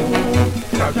boom,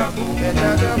 chop chop boom, chop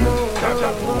chop boom, chop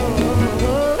chop boom,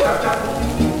 chop chop boom,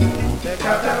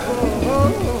 chop chop boom,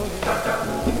 chop chop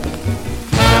boom.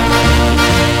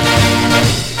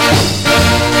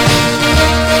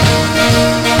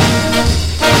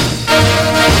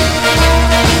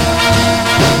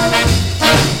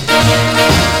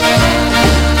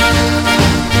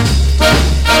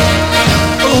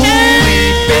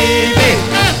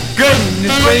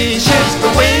 Gracious,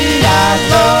 the way I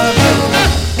love you,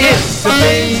 it's so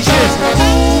gracious.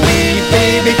 Ooh-wee,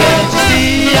 baby, can't you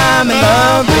see I'm in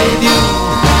love with you?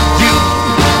 You,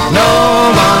 no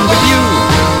one but you.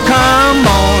 Come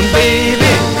on,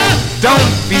 baby,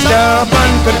 don't be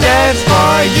stubborn, 'cause just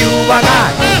for you I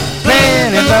got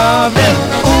plenty loving.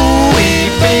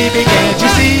 Ooh-wee, baby, can't you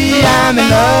see I'm in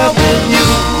love with you?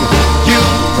 You,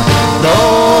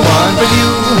 no one but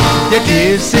you. Your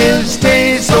kisses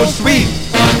taste so sweet,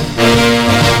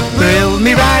 thrill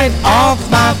me right off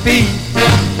my feet.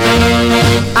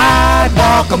 I'd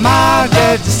walk a mile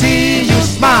just to see you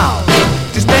smile.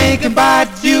 Just thinking about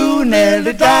you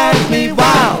nearly drives me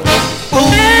wild. Ooh,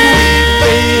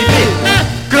 baby,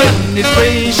 goodness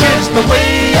gracious, the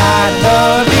way I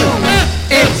love you,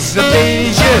 it's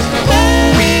audacious.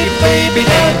 Ooh, baby,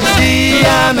 can't you see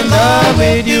I'm in love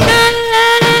with you?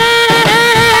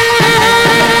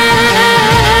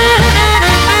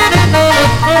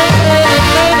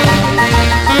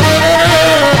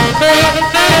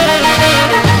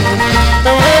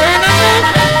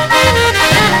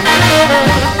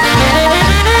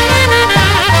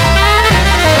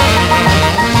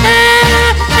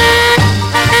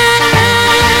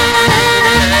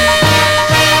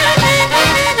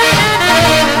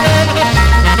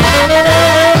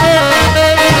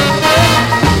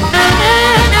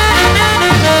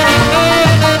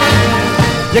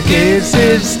 Your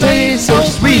kisses taste so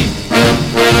sweet,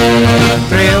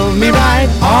 thrill me right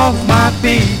off my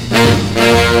feet.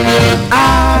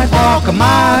 I'd walk a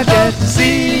mile just to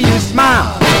see you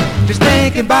smile. Just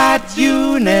thinking about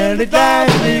you nearly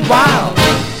drives me wild.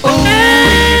 Ooh,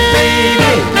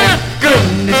 baby,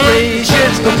 goodness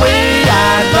gracious, the way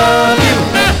I love you,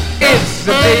 it's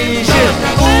audacious.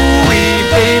 Ooh,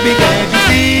 baby, can't you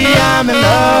see I'm in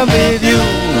love with you?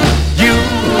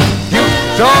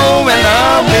 So in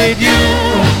love with you,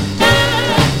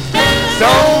 so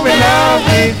in love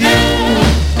with you.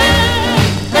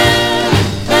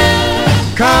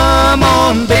 Come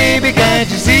on, baby, can't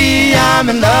you see I'm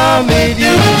in love with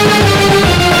you?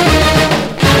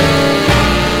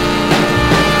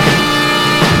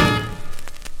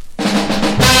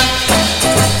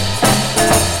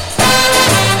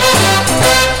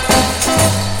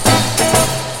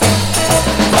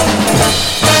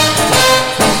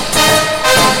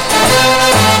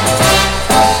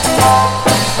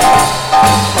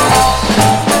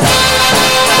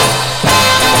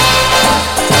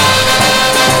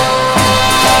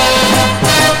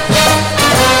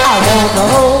 The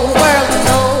whole world to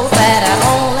know that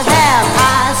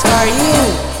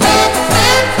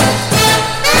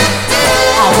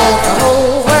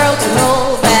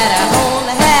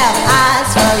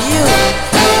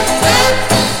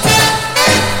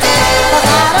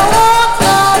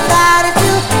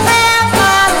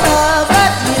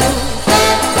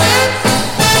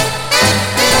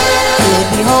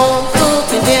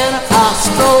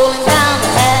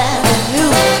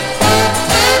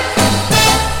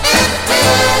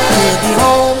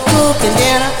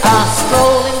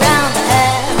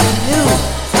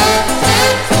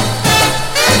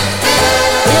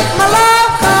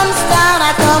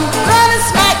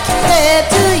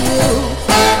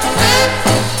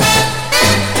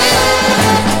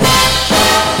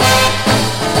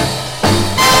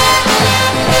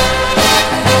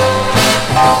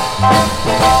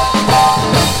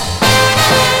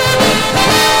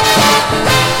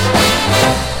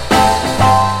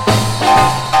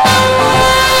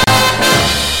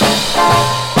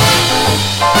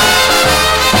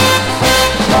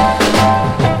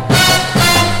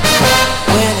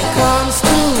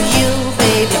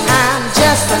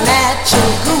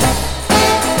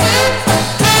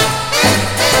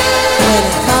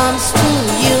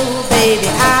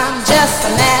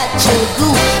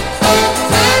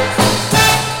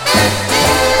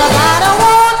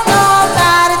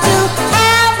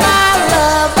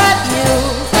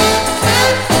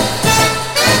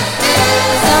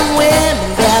women,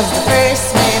 there's the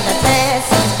first man that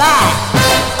passes by.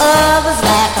 Others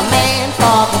like a man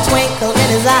for the twinkle in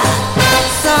his eye.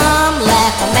 Some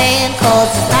like a man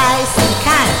 'cause he's nice and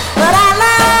kind. But I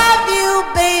love you,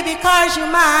 baby, 'cause you're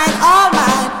mine, all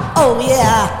mine. Oh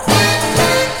yeah,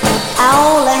 I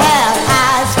only have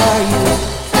eyes for you.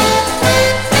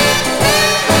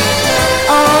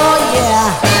 Oh yeah,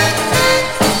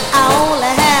 I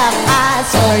only have eyes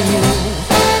for you.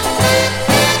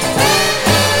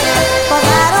 'Cause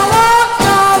I don't want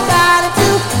nobody to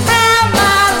have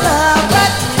my love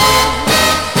but you.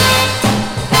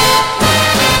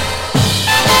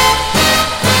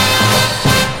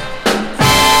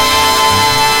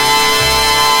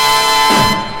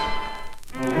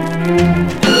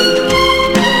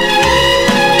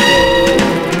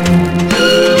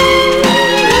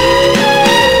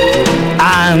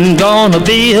 I'm gonna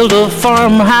build a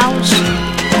farmhouse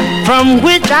from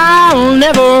which I'll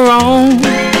never roam.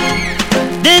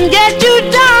 Then get you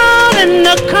down in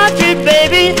the country,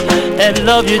 baby, and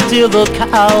love you till the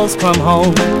cows come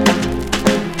home.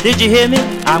 Did you hear me?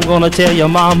 I'm gonna tell your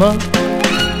mama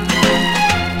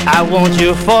I want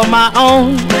you for my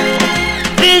own.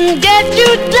 Then get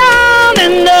you down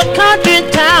in the country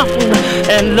town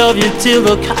and love you till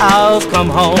the cows come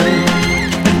home.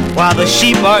 While the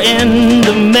sheep are in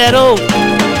the meadow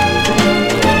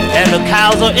and the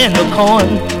cows are in the corn,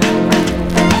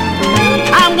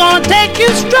 I'm gonna take you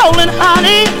strolling,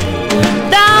 honey,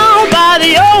 down by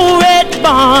the old red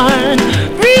barn,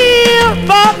 real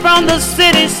far from the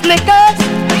city slickers,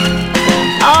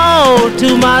 all to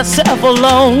myself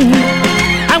alone.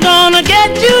 I'm gonna get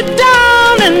you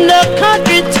down in the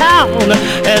country town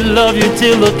and love you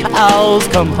till the cows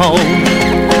come home.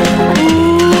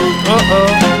 Ooh,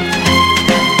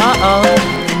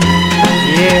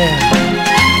 yeah.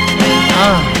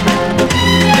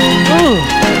 Ooh.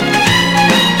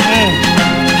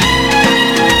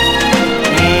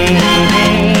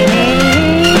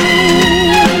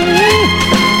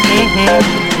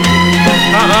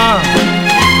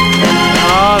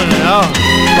 Oh no.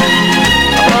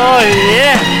 Oh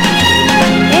yeah.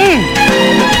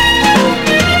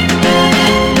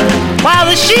 While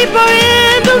the sheep are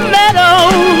in the meadow,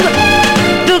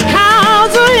 the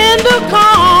cows are in the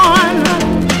corn,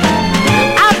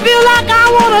 I feel like I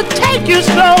wanna take you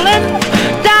strolling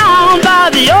down by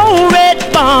the old red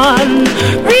barn,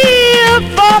 real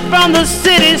far from the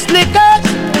city slickers,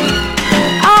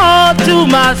 all to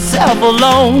myself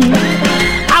alone.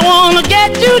 I wanna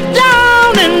get you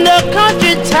down in the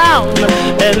country town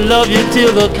and love you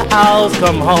till the cows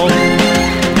come home.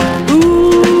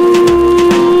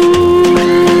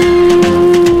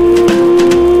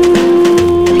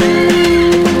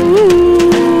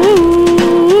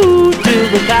 Till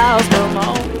the cows come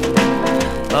home.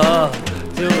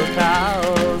 Till the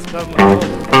cows come home.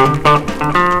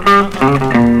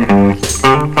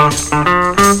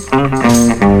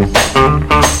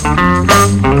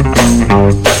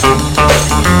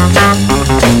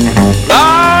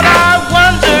 Lord, I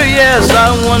wonder, yes, I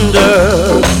wonder,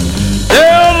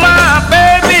 will my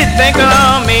baby think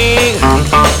of me?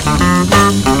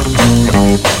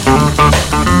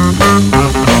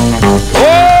 Oh,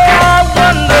 I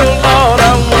wonder, Lord,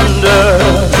 I wonder,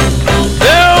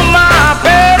 will my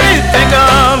baby think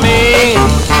of me?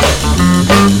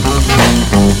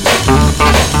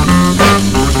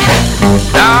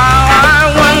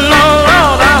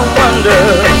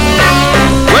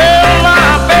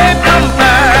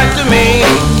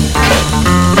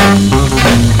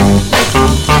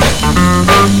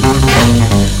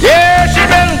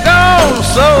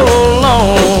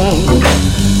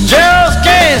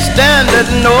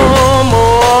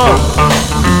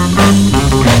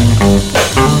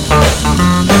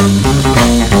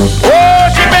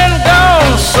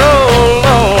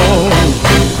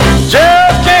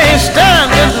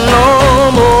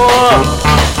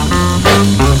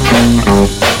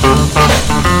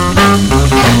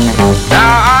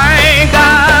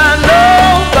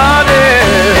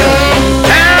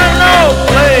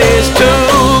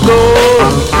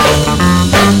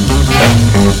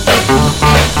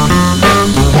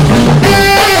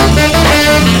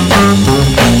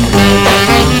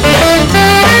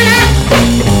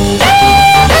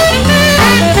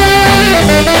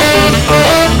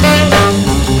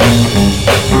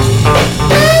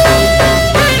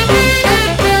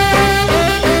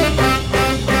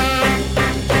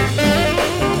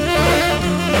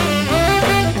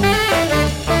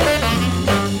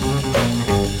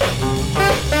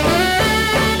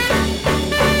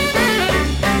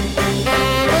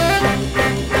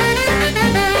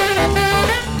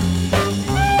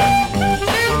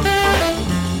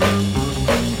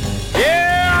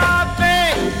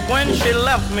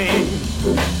 left me.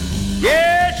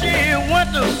 Yeah, she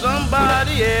went to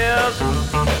somebody else.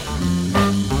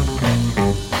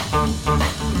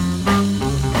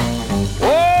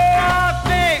 Oh, I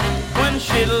think when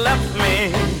she left me,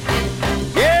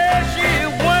 yeah, she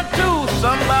went to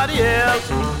somebody else.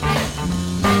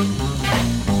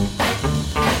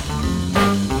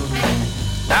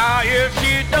 Now if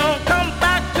she don't come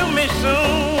back to me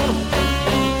soon,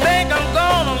 think I'm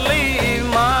gonna leave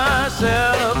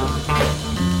myself.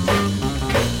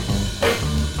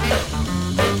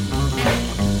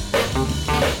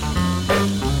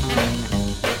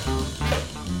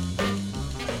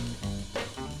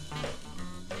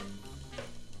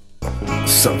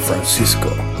 San Francisco.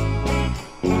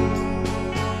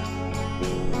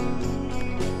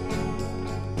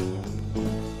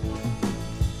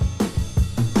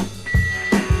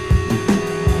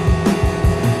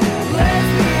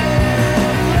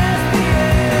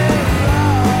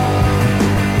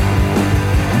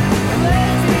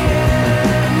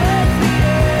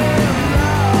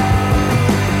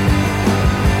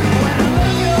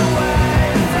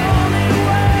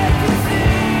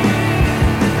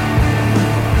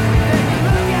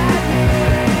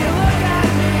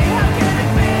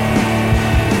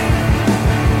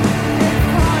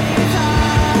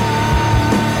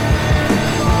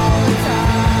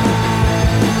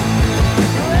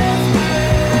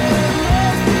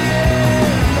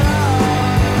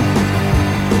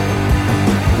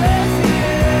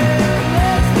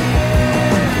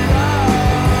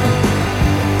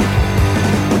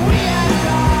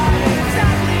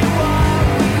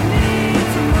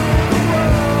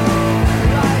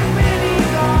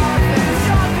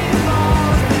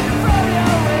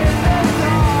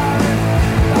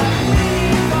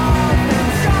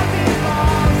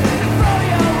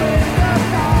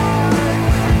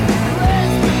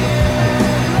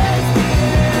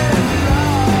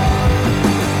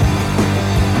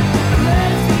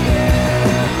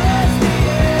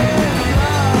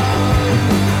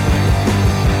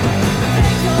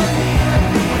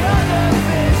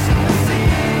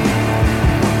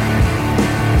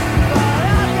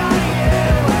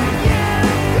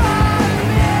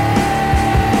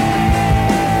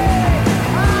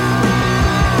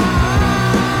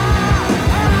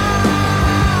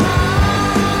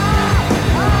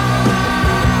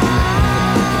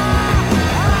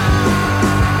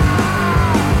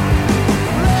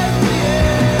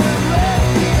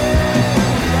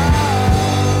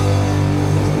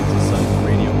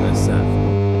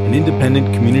 An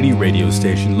independent community radio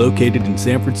station located in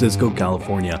San Francisco,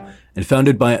 California, and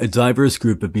founded by a diverse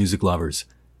group of music lovers.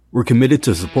 We're committed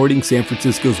to supporting San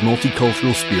Francisco's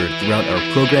multicultural spirit throughout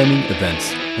our programming,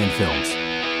 events, and films.